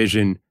now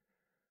envision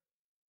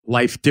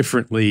life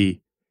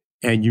differently,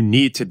 and you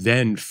need to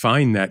then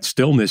find that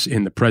stillness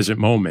in the present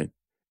moment.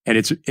 And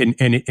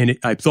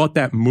I thought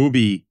that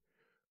movie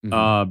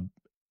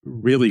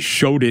really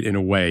showed it in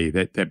a way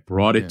that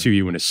brought it to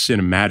you in a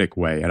cinematic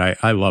way, and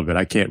I love it.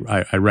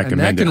 I recommend it. And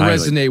that can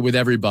resonate with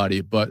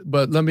everybody. But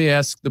let me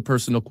ask the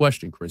personal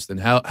question, Kristen.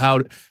 How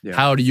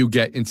do you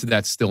get into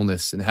that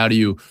stillness, and how do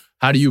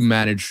you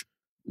manage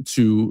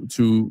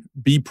to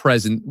be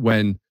present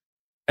when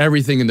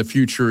everything in the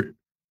future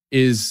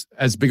is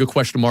as big a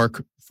question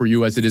mark for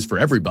you as it is for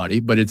everybody,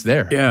 but it's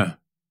there? Yeah,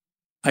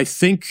 I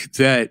think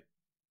that.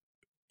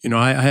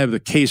 I have the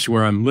case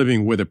where I'm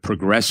living with a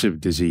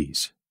progressive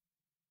disease.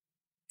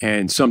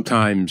 And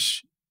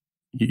sometimes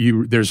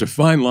there's a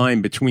fine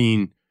line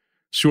between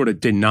sort of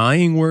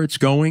denying where it's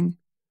going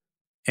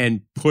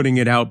and putting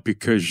it out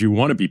because you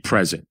want to be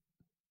present.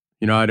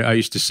 I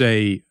used to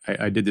say,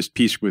 I did this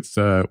piece with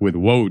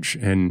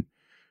Woj, and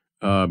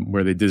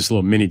where they did this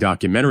little mini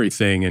documentary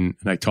thing. And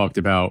I talked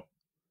about,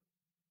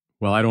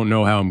 well, I don't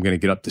know how I'm going to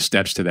get up the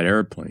steps to that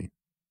airplane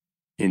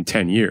in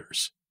 10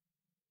 years.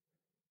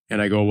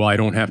 And I go, well, I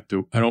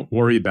don't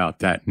worry about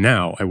that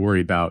now. I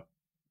worry about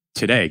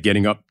today,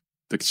 getting up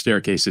the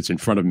staircase that's in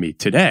front of me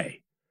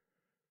today.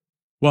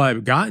 Well,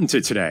 I've gotten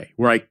to today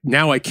where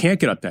I can't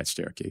get up that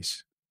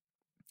staircase.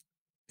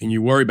 And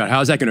you worry about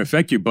how's that going to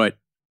affect you, but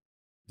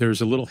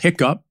there's a little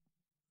hiccup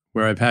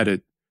where I've had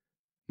to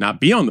not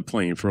be on the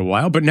plane for a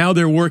while, but now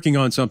they're working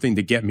on something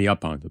to get me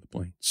up onto the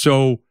plane.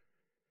 So,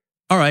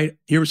 all right,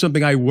 here was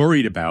something I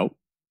worried about.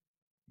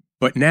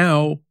 But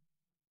now,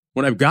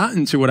 when I've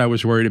gotten to what I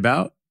was worried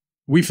about,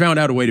 we found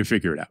out a way to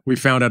figure it out. We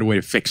found out a way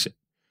to fix it.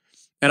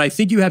 And I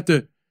think you have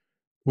to,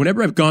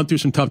 whenever I've gone through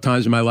some tough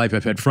times in my life,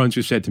 I've had friends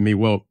who said to me,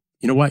 well,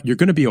 you know what? You're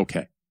going to be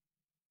okay.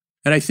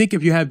 And I think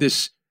if you have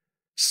this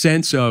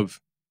sense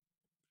of,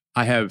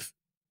 I have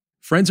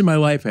friends in my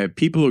life, I have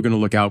people who are going to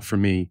look out for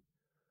me.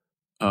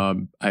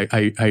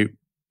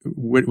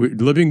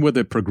 Living with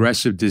a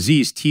progressive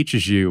disease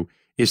teaches you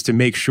is to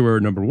make sure,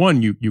 number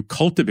one, you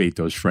cultivate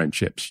those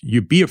friendships.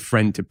 You be a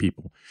friend to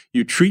people.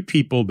 You treat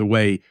people the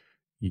way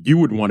you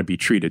would want to be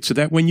treated so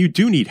that when you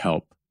do need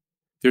help,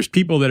 there's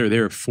people that are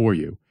there for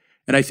you.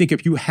 And I think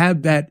if you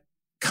have that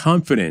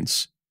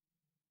confidence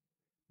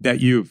that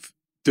you've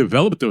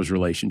developed those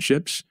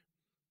relationships,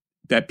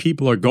 that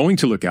people are going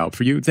to look out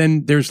for you,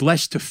 then there's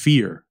less to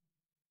fear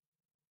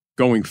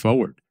going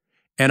forward.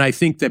 And I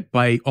think that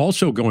by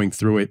also going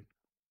through it,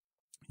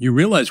 you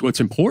realize what's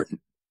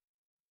important.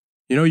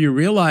 You know, you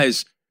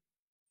realize,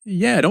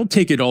 yeah, don't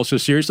take it all so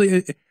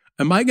seriously.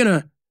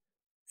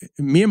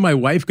 Me and my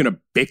wife going to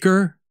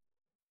bicker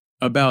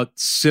about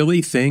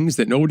silly things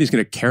that nobody's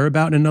going to care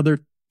about in another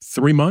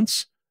 3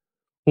 months?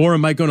 Or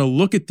am I going to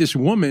look at this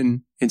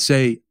woman and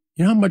say,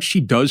 you know how much she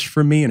does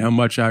for me and how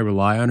much I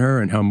rely on her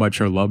and how much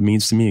her love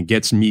means to me and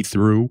gets me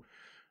through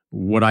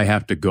what I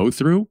have to go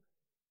through?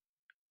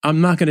 I'm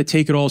not going to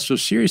take it all so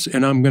serious,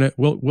 and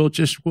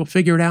we'll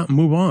figure it out and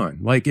move on.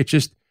 Like, it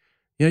just,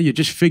 you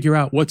just figure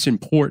out what's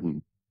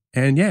important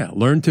and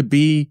learn to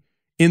be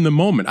in the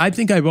moment. I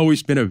think I've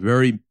always been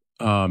very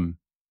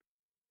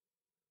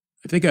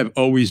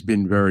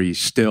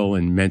still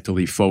and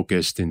mentally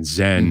focused and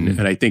zen.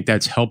 And I think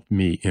that's helped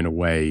me in a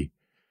way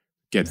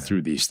get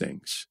through these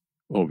things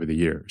over the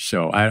years.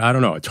 So I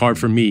don't know. It's hard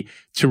for me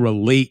to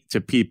relate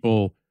to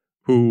people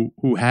who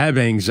have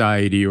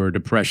anxiety or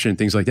depression,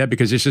 things like that,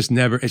 because it's just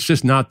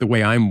not the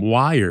way I'm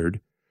wired.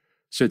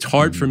 So it's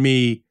hard for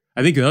me.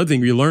 I think another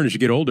thing you learn as you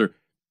get older,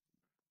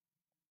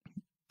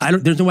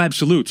 there's no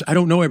absolutes. I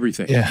don't know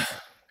everything. Yeah.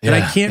 And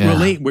I can't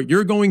relate what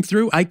you're going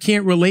through. I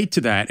can't relate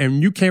to that.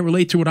 And you can't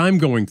relate to what I'm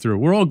going through.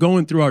 We're all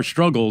going through our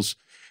struggles,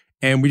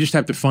 and we just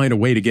have to find a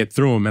way to get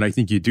through them. And I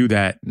think you do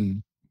that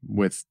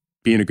with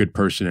being a good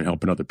person and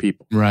helping other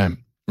people. Right.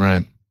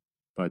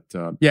 But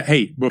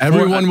hey,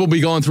 everyone will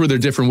be going through their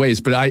different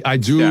ways, but I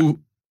do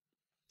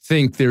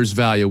think there's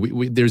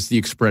value. There's the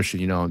expression,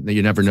 that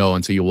you never know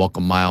until you walk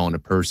a mile in a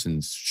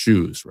person's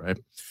shoes, right?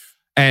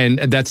 And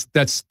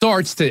that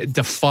starts to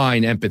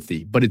define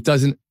empathy, but it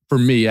doesn't, for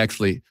me,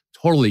 actually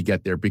totally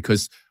get there,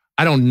 because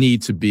I don't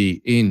need to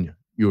be in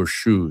your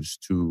shoes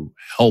to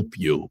help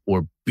you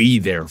or be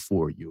there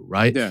for you,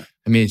 right? Yeah.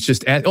 I mean, it's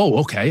just,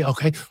 okay.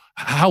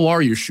 How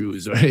are your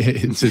shoes?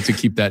 to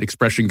keep that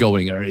expression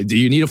going. Or do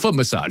you need a foot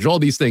massage? All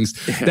these things.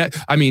 That,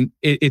 I mean,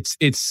 it's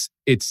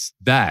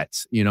that,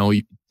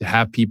 to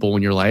have people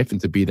in your life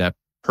and to be that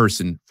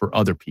person for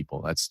other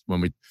people. That's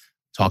when we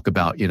talk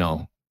about,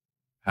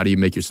 how do you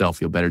make yourself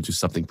feel better? Do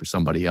something for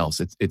somebody else.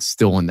 It's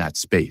still in that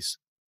space.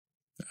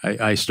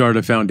 I started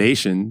a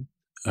foundation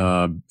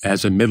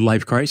as a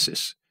midlife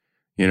crisis.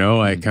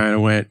 I kind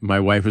of went, my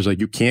wife was like,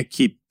 you can't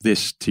keep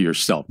this to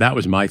yourself. That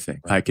was my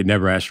thing. I could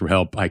never ask for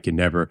help. I could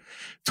never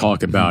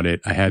talk about it.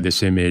 I had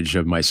this image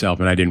of myself,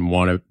 and I didn't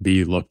want to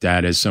be looked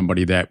at as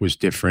somebody that was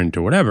different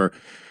or whatever.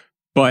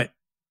 But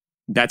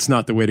that's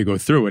not the way to go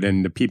through it.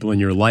 And the people in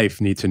your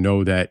life need to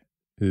know that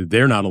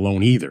they're not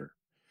alone either.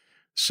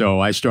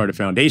 So I started a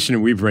foundation,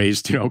 and we've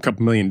raised, a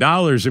couple $1 million,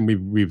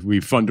 and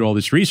we've funded all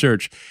this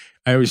research.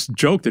 I always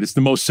joke that it's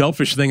the most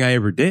selfish thing I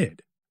ever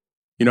did,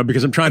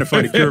 because I'm trying to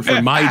find a cure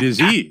for my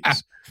disease.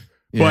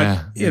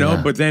 But,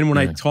 but then when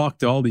I talked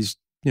to all these,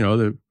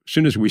 as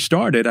soon as we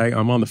started,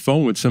 I'm on the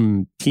phone with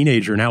some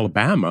teenager in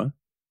Alabama.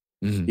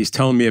 He's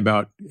telling me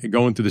about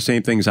going through the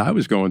same things I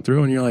was going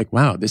through. And you're like,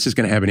 wow, this is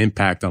going to have an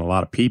impact on a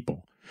lot of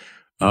people.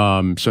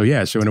 So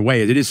in a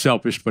way, it is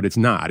selfish, but it's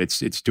not.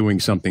 It's doing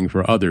something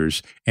for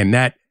others. And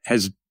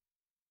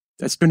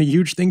that's been a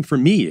huge thing for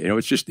me.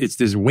 It's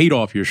this weight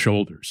off your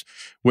shoulders.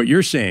 What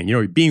you're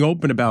saying, being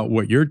open about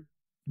what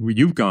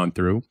you've gone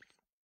through,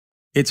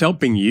 it's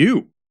helping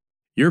you.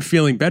 You're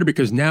feeling better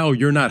because now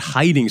you're not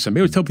hiding something.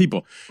 I always tell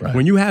people,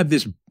 when you have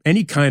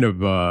any kind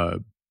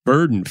of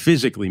burden,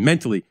 physically,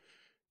 mentally,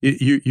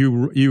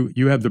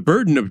 you have the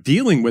burden of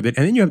dealing with it,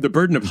 and then you have the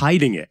burden of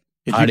hiding it.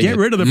 If you get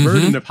rid of the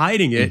burden of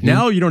hiding it,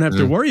 now you don't have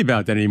to worry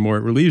about that anymore.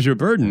 It relieves your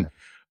burden.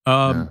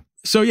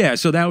 So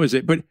that was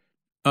it. But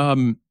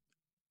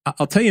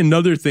I'll tell you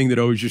another thing that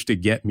always used to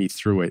get me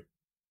through it.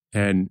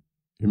 And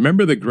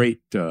remember the great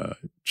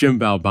Jim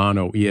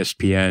Valvano,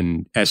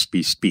 ESPN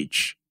SB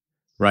speech,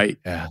 right?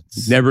 Yeah.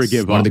 Never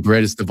give up. One of the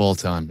greatest of all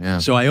time. Yeah.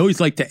 So I always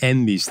like to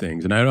end these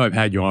things. And I know I've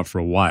had you on for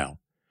a while.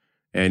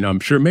 And I'm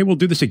sure maybe we'll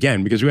do this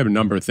again because we have a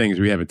number of things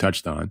we haven't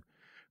touched on.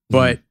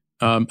 But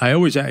Jim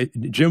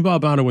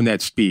Valvano, in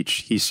that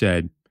speech, he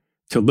said,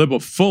 to live a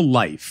full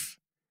life,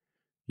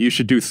 you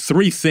should do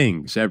 3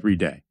 things every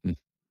day.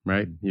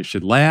 right? You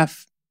should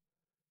laugh,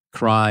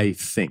 cry,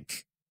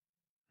 think,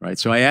 right?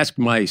 So I ask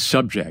my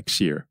subjects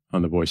here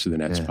on the Voice of the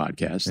Nets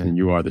podcast, and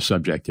you are the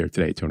subject here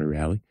today, Tony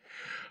Reali.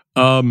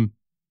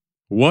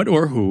 What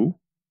or who,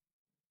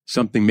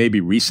 something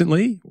maybe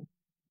recently,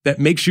 that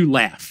makes you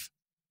laugh?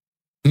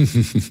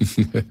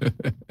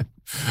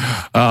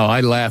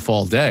 I laugh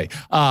all day.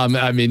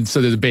 I mean,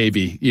 so there's a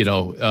baby, did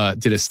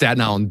a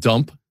Staten Island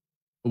dump,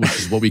 which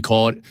is what we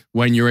call it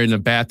when you're in a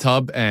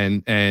bathtub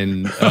and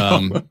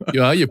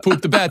you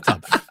poop the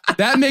bathtub.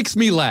 That makes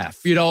me laugh.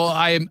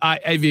 I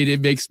mean,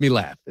 it makes me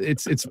laugh.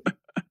 Never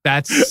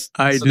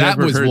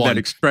heard that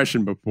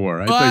expression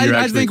before.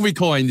 I think we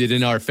coined it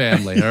in our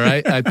family. All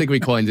right, I think we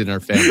coined it in our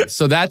family.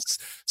 So that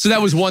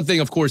was one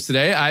thing. Of course,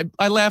 today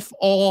I laugh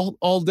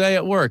all day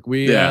at work.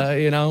 We we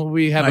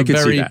have a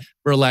very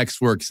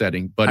relaxed work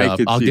setting. But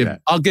I'll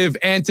give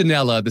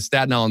Antonella the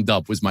Staten Island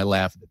dump was my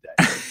laugh of the day.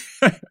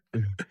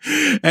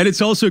 And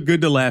it's also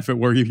good to laugh at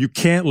work. If you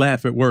can't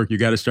laugh at work, you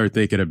got to start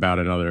thinking about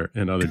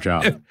another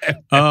job.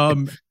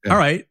 All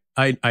right,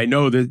 I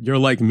know that you're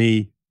like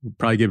me. You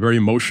probably get very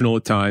emotional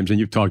at times, and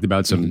you've talked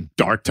about some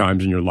dark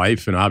times in your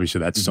life, and obviously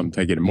that's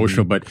something I get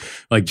emotional. But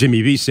like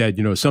Jimmy V said,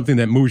 something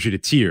that moves you to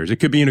tears. It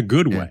could be in a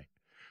good way.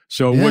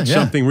 So what's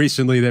something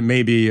recently that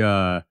maybe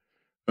a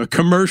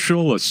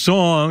commercial, a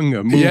song,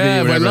 a movie?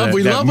 Yeah,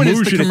 we love when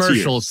it's the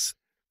commercials.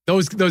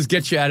 Those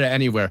get you out of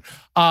anywhere.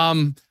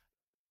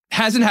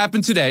 Hasn't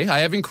happened today. I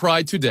haven't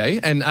cried today,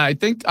 and I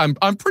think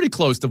I'm pretty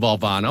close to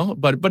Valvano,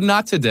 but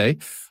not today.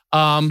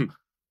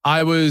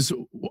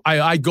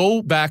 I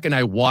go back and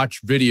I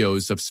watch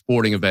videos of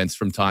sporting events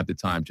from time to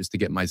time just to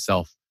get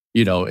myself,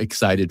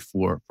 excited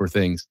for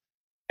things.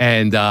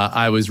 And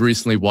I was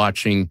recently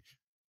watching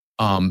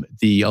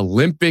the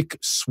Olympic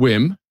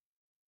swim.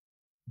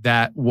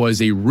 That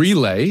was a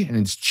relay, and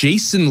it's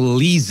Jason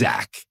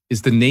Lezak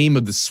is the name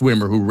of the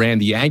swimmer who ran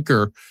the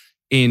anchor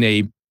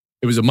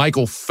it was a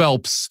Michael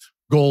Phelps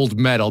gold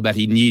medal that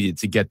he needed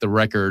to get the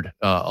record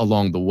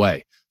along the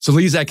way. So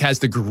Lezak has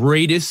the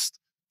greatest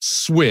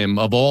swim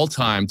of all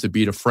time to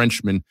beat a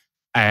Frenchman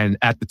and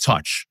at the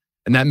touch.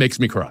 And that makes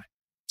me cry.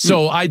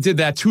 So I did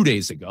that 2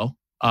 days ago.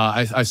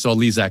 I saw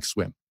Lezak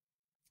swim.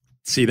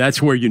 See,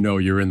 that's where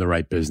you're in the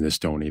right business,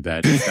 Tony.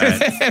 That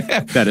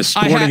a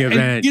sporting event.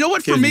 And you know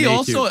what? For me,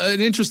 also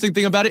an interesting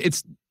thing about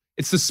it,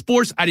 it's the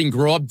sports I didn't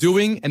grow up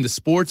doing, and the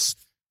sports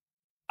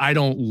I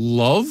don't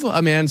love.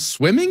 I mean,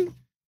 swimming,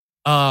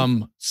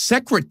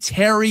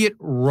 secretariat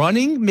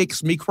running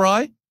makes me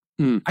cry.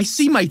 I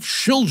see my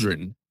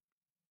children,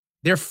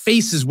 their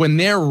faces when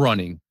they're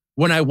running,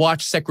 when I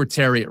watch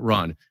Secretariat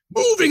run,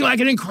 moving like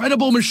an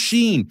incredible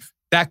machine.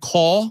 That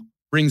call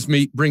brings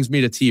me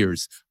to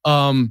tears.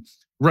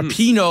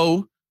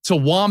 Rapinoe to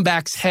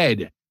Wambach's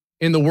head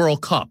in the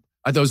World Cup.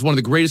 I thought it was one of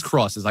the greatest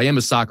crosses. I am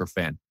a soccer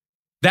fan.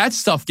 That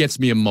stuff gets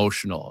me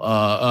emotional.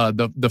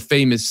 The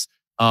famous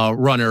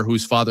runner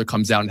whose father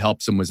comes out and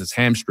helps him with his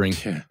hamstring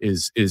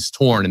is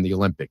torn in the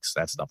Olympics.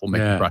 That stuff will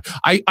make me cry.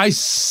 I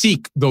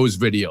seek those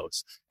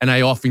videos, and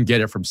I often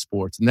get it from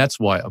sports. And that's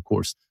why, of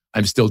course,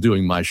 I'm still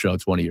doing my show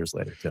 20 years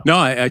later, too. No,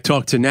 I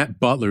talked to Nat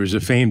Butler, who's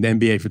a famed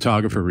NBA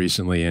photographer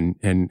recently,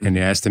 and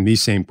asked him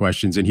these same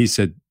questions. And he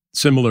said,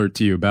 similar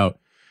to you, about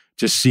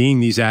just seeing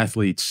these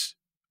athletes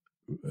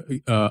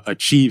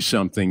achieve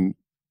something.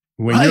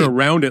 When you're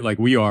around it like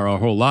we are our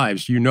whole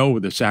lives,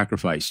 the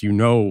sacrifice,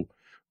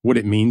 what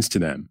it means to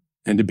them.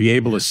 And to be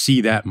able to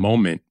see that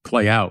moment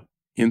play out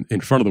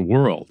in front of the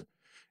world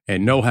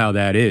and know how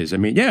that is. I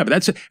mean,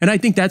 but and I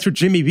think that's what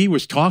Jimmy V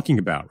was talking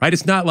about, right?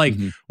 It's not like,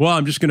 well,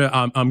 I'm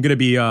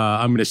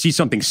going to see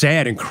something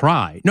sad and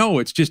cry. No,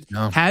 it's just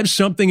have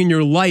something in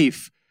your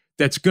life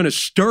that's going to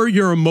stir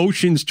your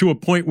emotions to a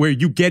point where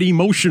you get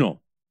emotional.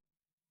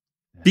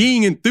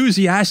 Being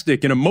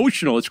enthusiastic and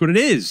emotional, it's what it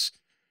is.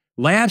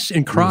 Laughs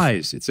and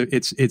cries.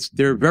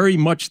 They're very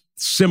much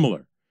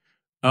similar.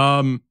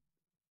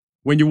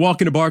 When you walk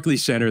into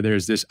Barclays Center,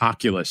 there's this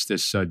Oculus,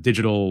 this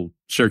digital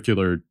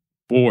circular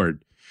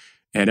board,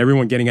 and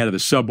everyone getting out of the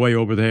subway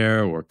over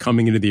there or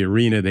coming into the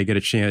arena, they get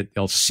a chance,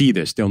 they'll see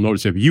this, they'll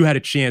notice if you had a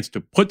chance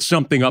to put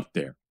something up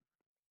there.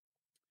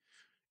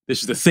 This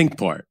is the think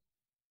part.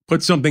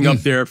 Put something up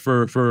there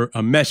for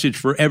a message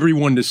for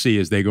everyone to see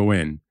as they go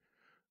in.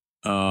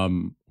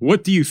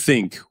 What do you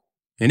think?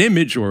 An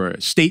image or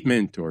a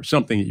statement or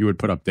something that you would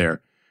put up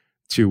there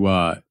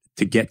to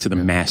get to the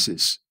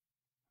masses?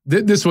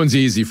 This one's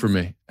easy for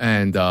me.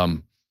 And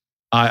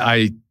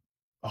I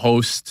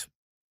host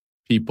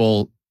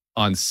people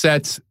on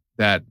sets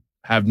that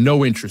have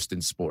no interest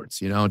in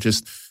sports,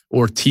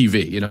 or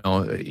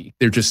TV,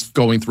 they're just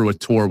going through a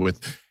tour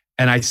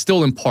and I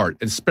still impart,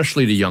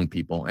 especially to young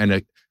people.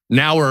 And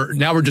now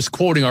we're just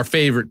quoting our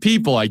favorite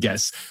people, I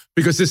guess,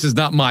 because this is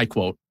not my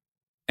quote.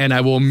 And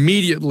I will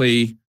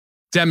immediately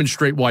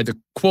demonstrate why the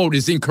quote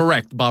is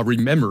incorrect by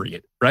remembering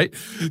it, right?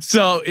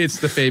 So it's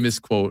the famous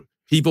quote,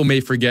 people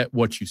may forget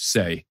what you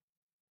say.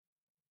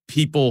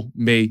 People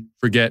may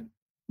forget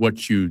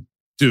what you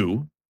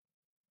do,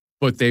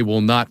 but they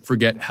will not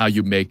forget how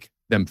you make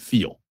them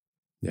feel.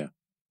 Yeah.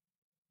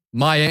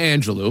 Maya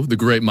Angelou, the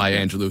great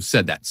Maya Angelou,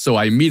 said that. So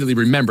I immediately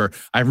remember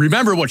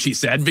what she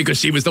said because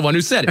she was the one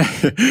who said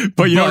it.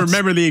 But you don't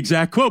remember the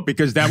exact quote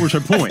because that was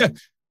her point.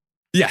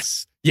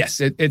 Yes.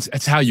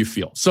 It's how you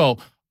feel. So,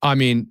 I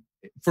mean,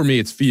 for me,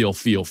 it's feel.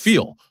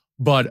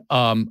 But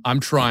I'm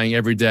trying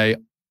every day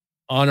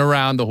on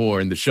Around the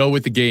Horn, the show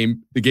with the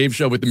game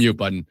show with the mute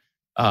button,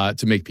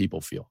 to make people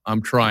feel.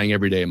 I'm trying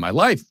every day in my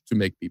life to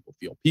make people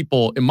feel.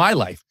 People in my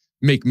life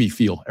make me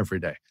feel every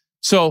day.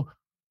 So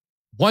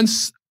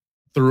once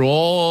through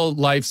all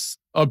life's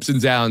ups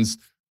and downs,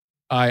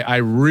 I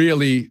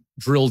really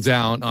drilled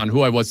down on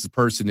who I was as a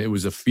person. It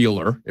was a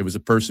feeler. It was a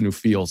person who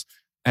feels.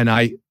 And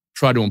I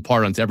try to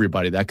impart onto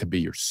everybody that could be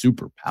your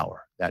superpower.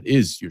 That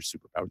is your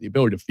superpower. The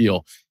ability to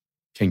feel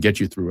can get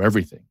you through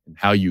everything. And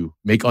how you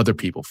make other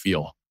people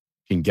feel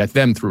can get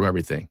them through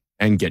everything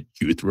and get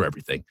you through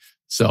everything.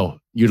 So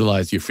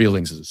utilize your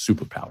feelings as a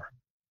superpower.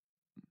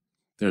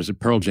 There's a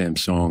Pearl Jam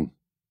song.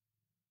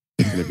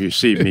 And if you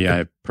see me, I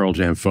have Pearl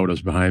Jam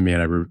photos behind me,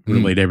 and I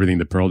relate everything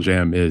to Pearl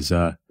Jam is,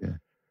 I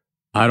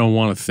don't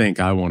want to think,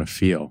 I want to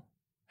feel.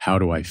 How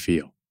do I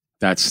feel?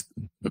 That's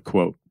the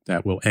quote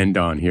that we'll end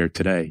on here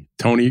today.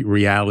 Tony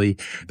Reali,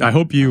 I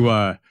hope you,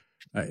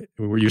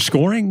 were you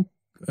scoring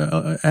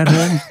at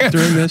home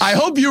during this? I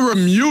hope you were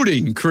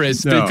muting,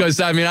 Chris, because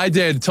I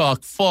did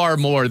talk far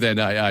more than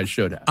I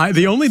should have.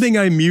 The only thing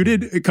I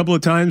muted a couple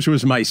of times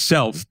was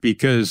myself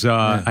because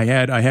I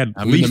had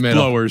leaf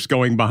blowers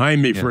going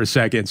behind me for a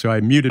second, so I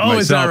muted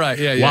myself is that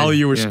right? while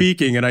you were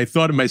speaking, and I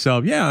thought to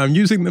myself, I'm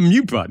using the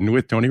mute button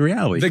with Tony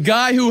Reali. The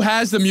guy who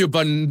has the mute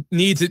button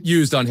needs it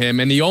used on him,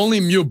 and the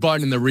only mute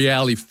button in the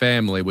Reali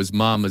family was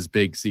Mama's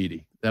Big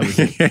CD. That was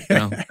it.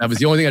 That was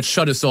the only thing that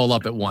shut us all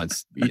up at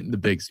once, eating the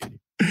Big CD.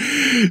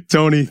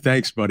 Tony,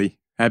 thanks, buddy.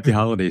 Happy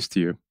holidays to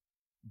you.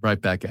 Right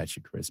back at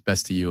you, Chris.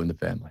 Best to you and the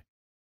family.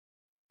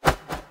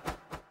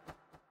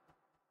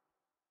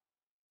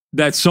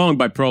 That song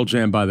by Pearl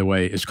Jam, by the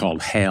way, is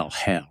called Hail,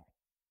 Hail.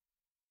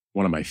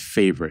 One of my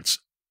favorites.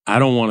 I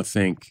don't want to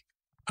think.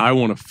 I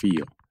want to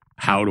feel.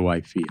 How do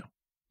I feel?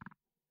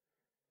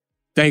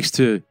 Thanks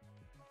to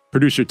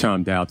producer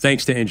Tom Dow.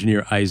 Thanks to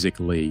engineer Isaac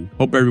Lee.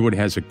 Hope everyone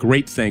has a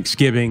great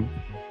Thanksgiving.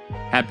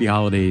 Happy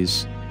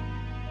holidays.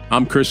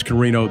 I'm Chris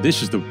Carino.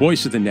 This is the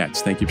Voice of the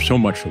Nets. Thank you so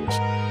much for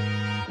listening.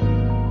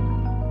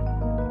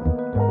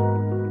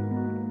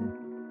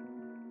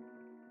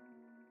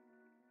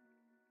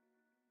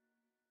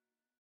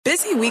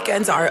 Busy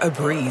weekends are a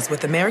breeze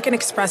with American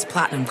Express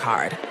Platinum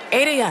Card.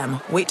 8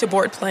 a.m., wait to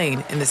board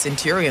plane in the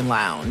Centurion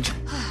Lounge.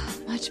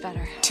 Much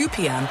better. 2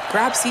 p.m.,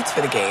 grab seats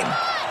for the game.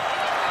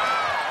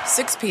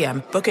 6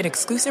 p.m., book an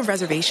exclusive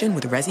reservation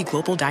with Resi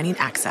Global Dining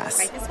Access.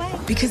 Right this way.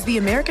 Because the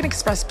American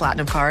Express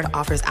Platinum Card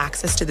offers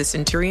access to the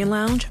Centurion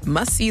Lounge,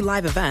 must-see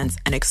live events,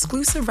 and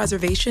exclusive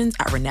reservations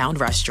at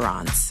renowned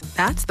restaurants.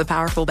 That's the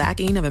powerful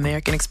backing of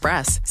American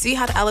Express. See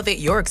how to elevate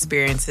your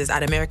experiences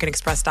at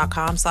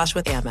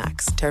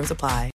americanexpress.com/withAmex. Terms apply.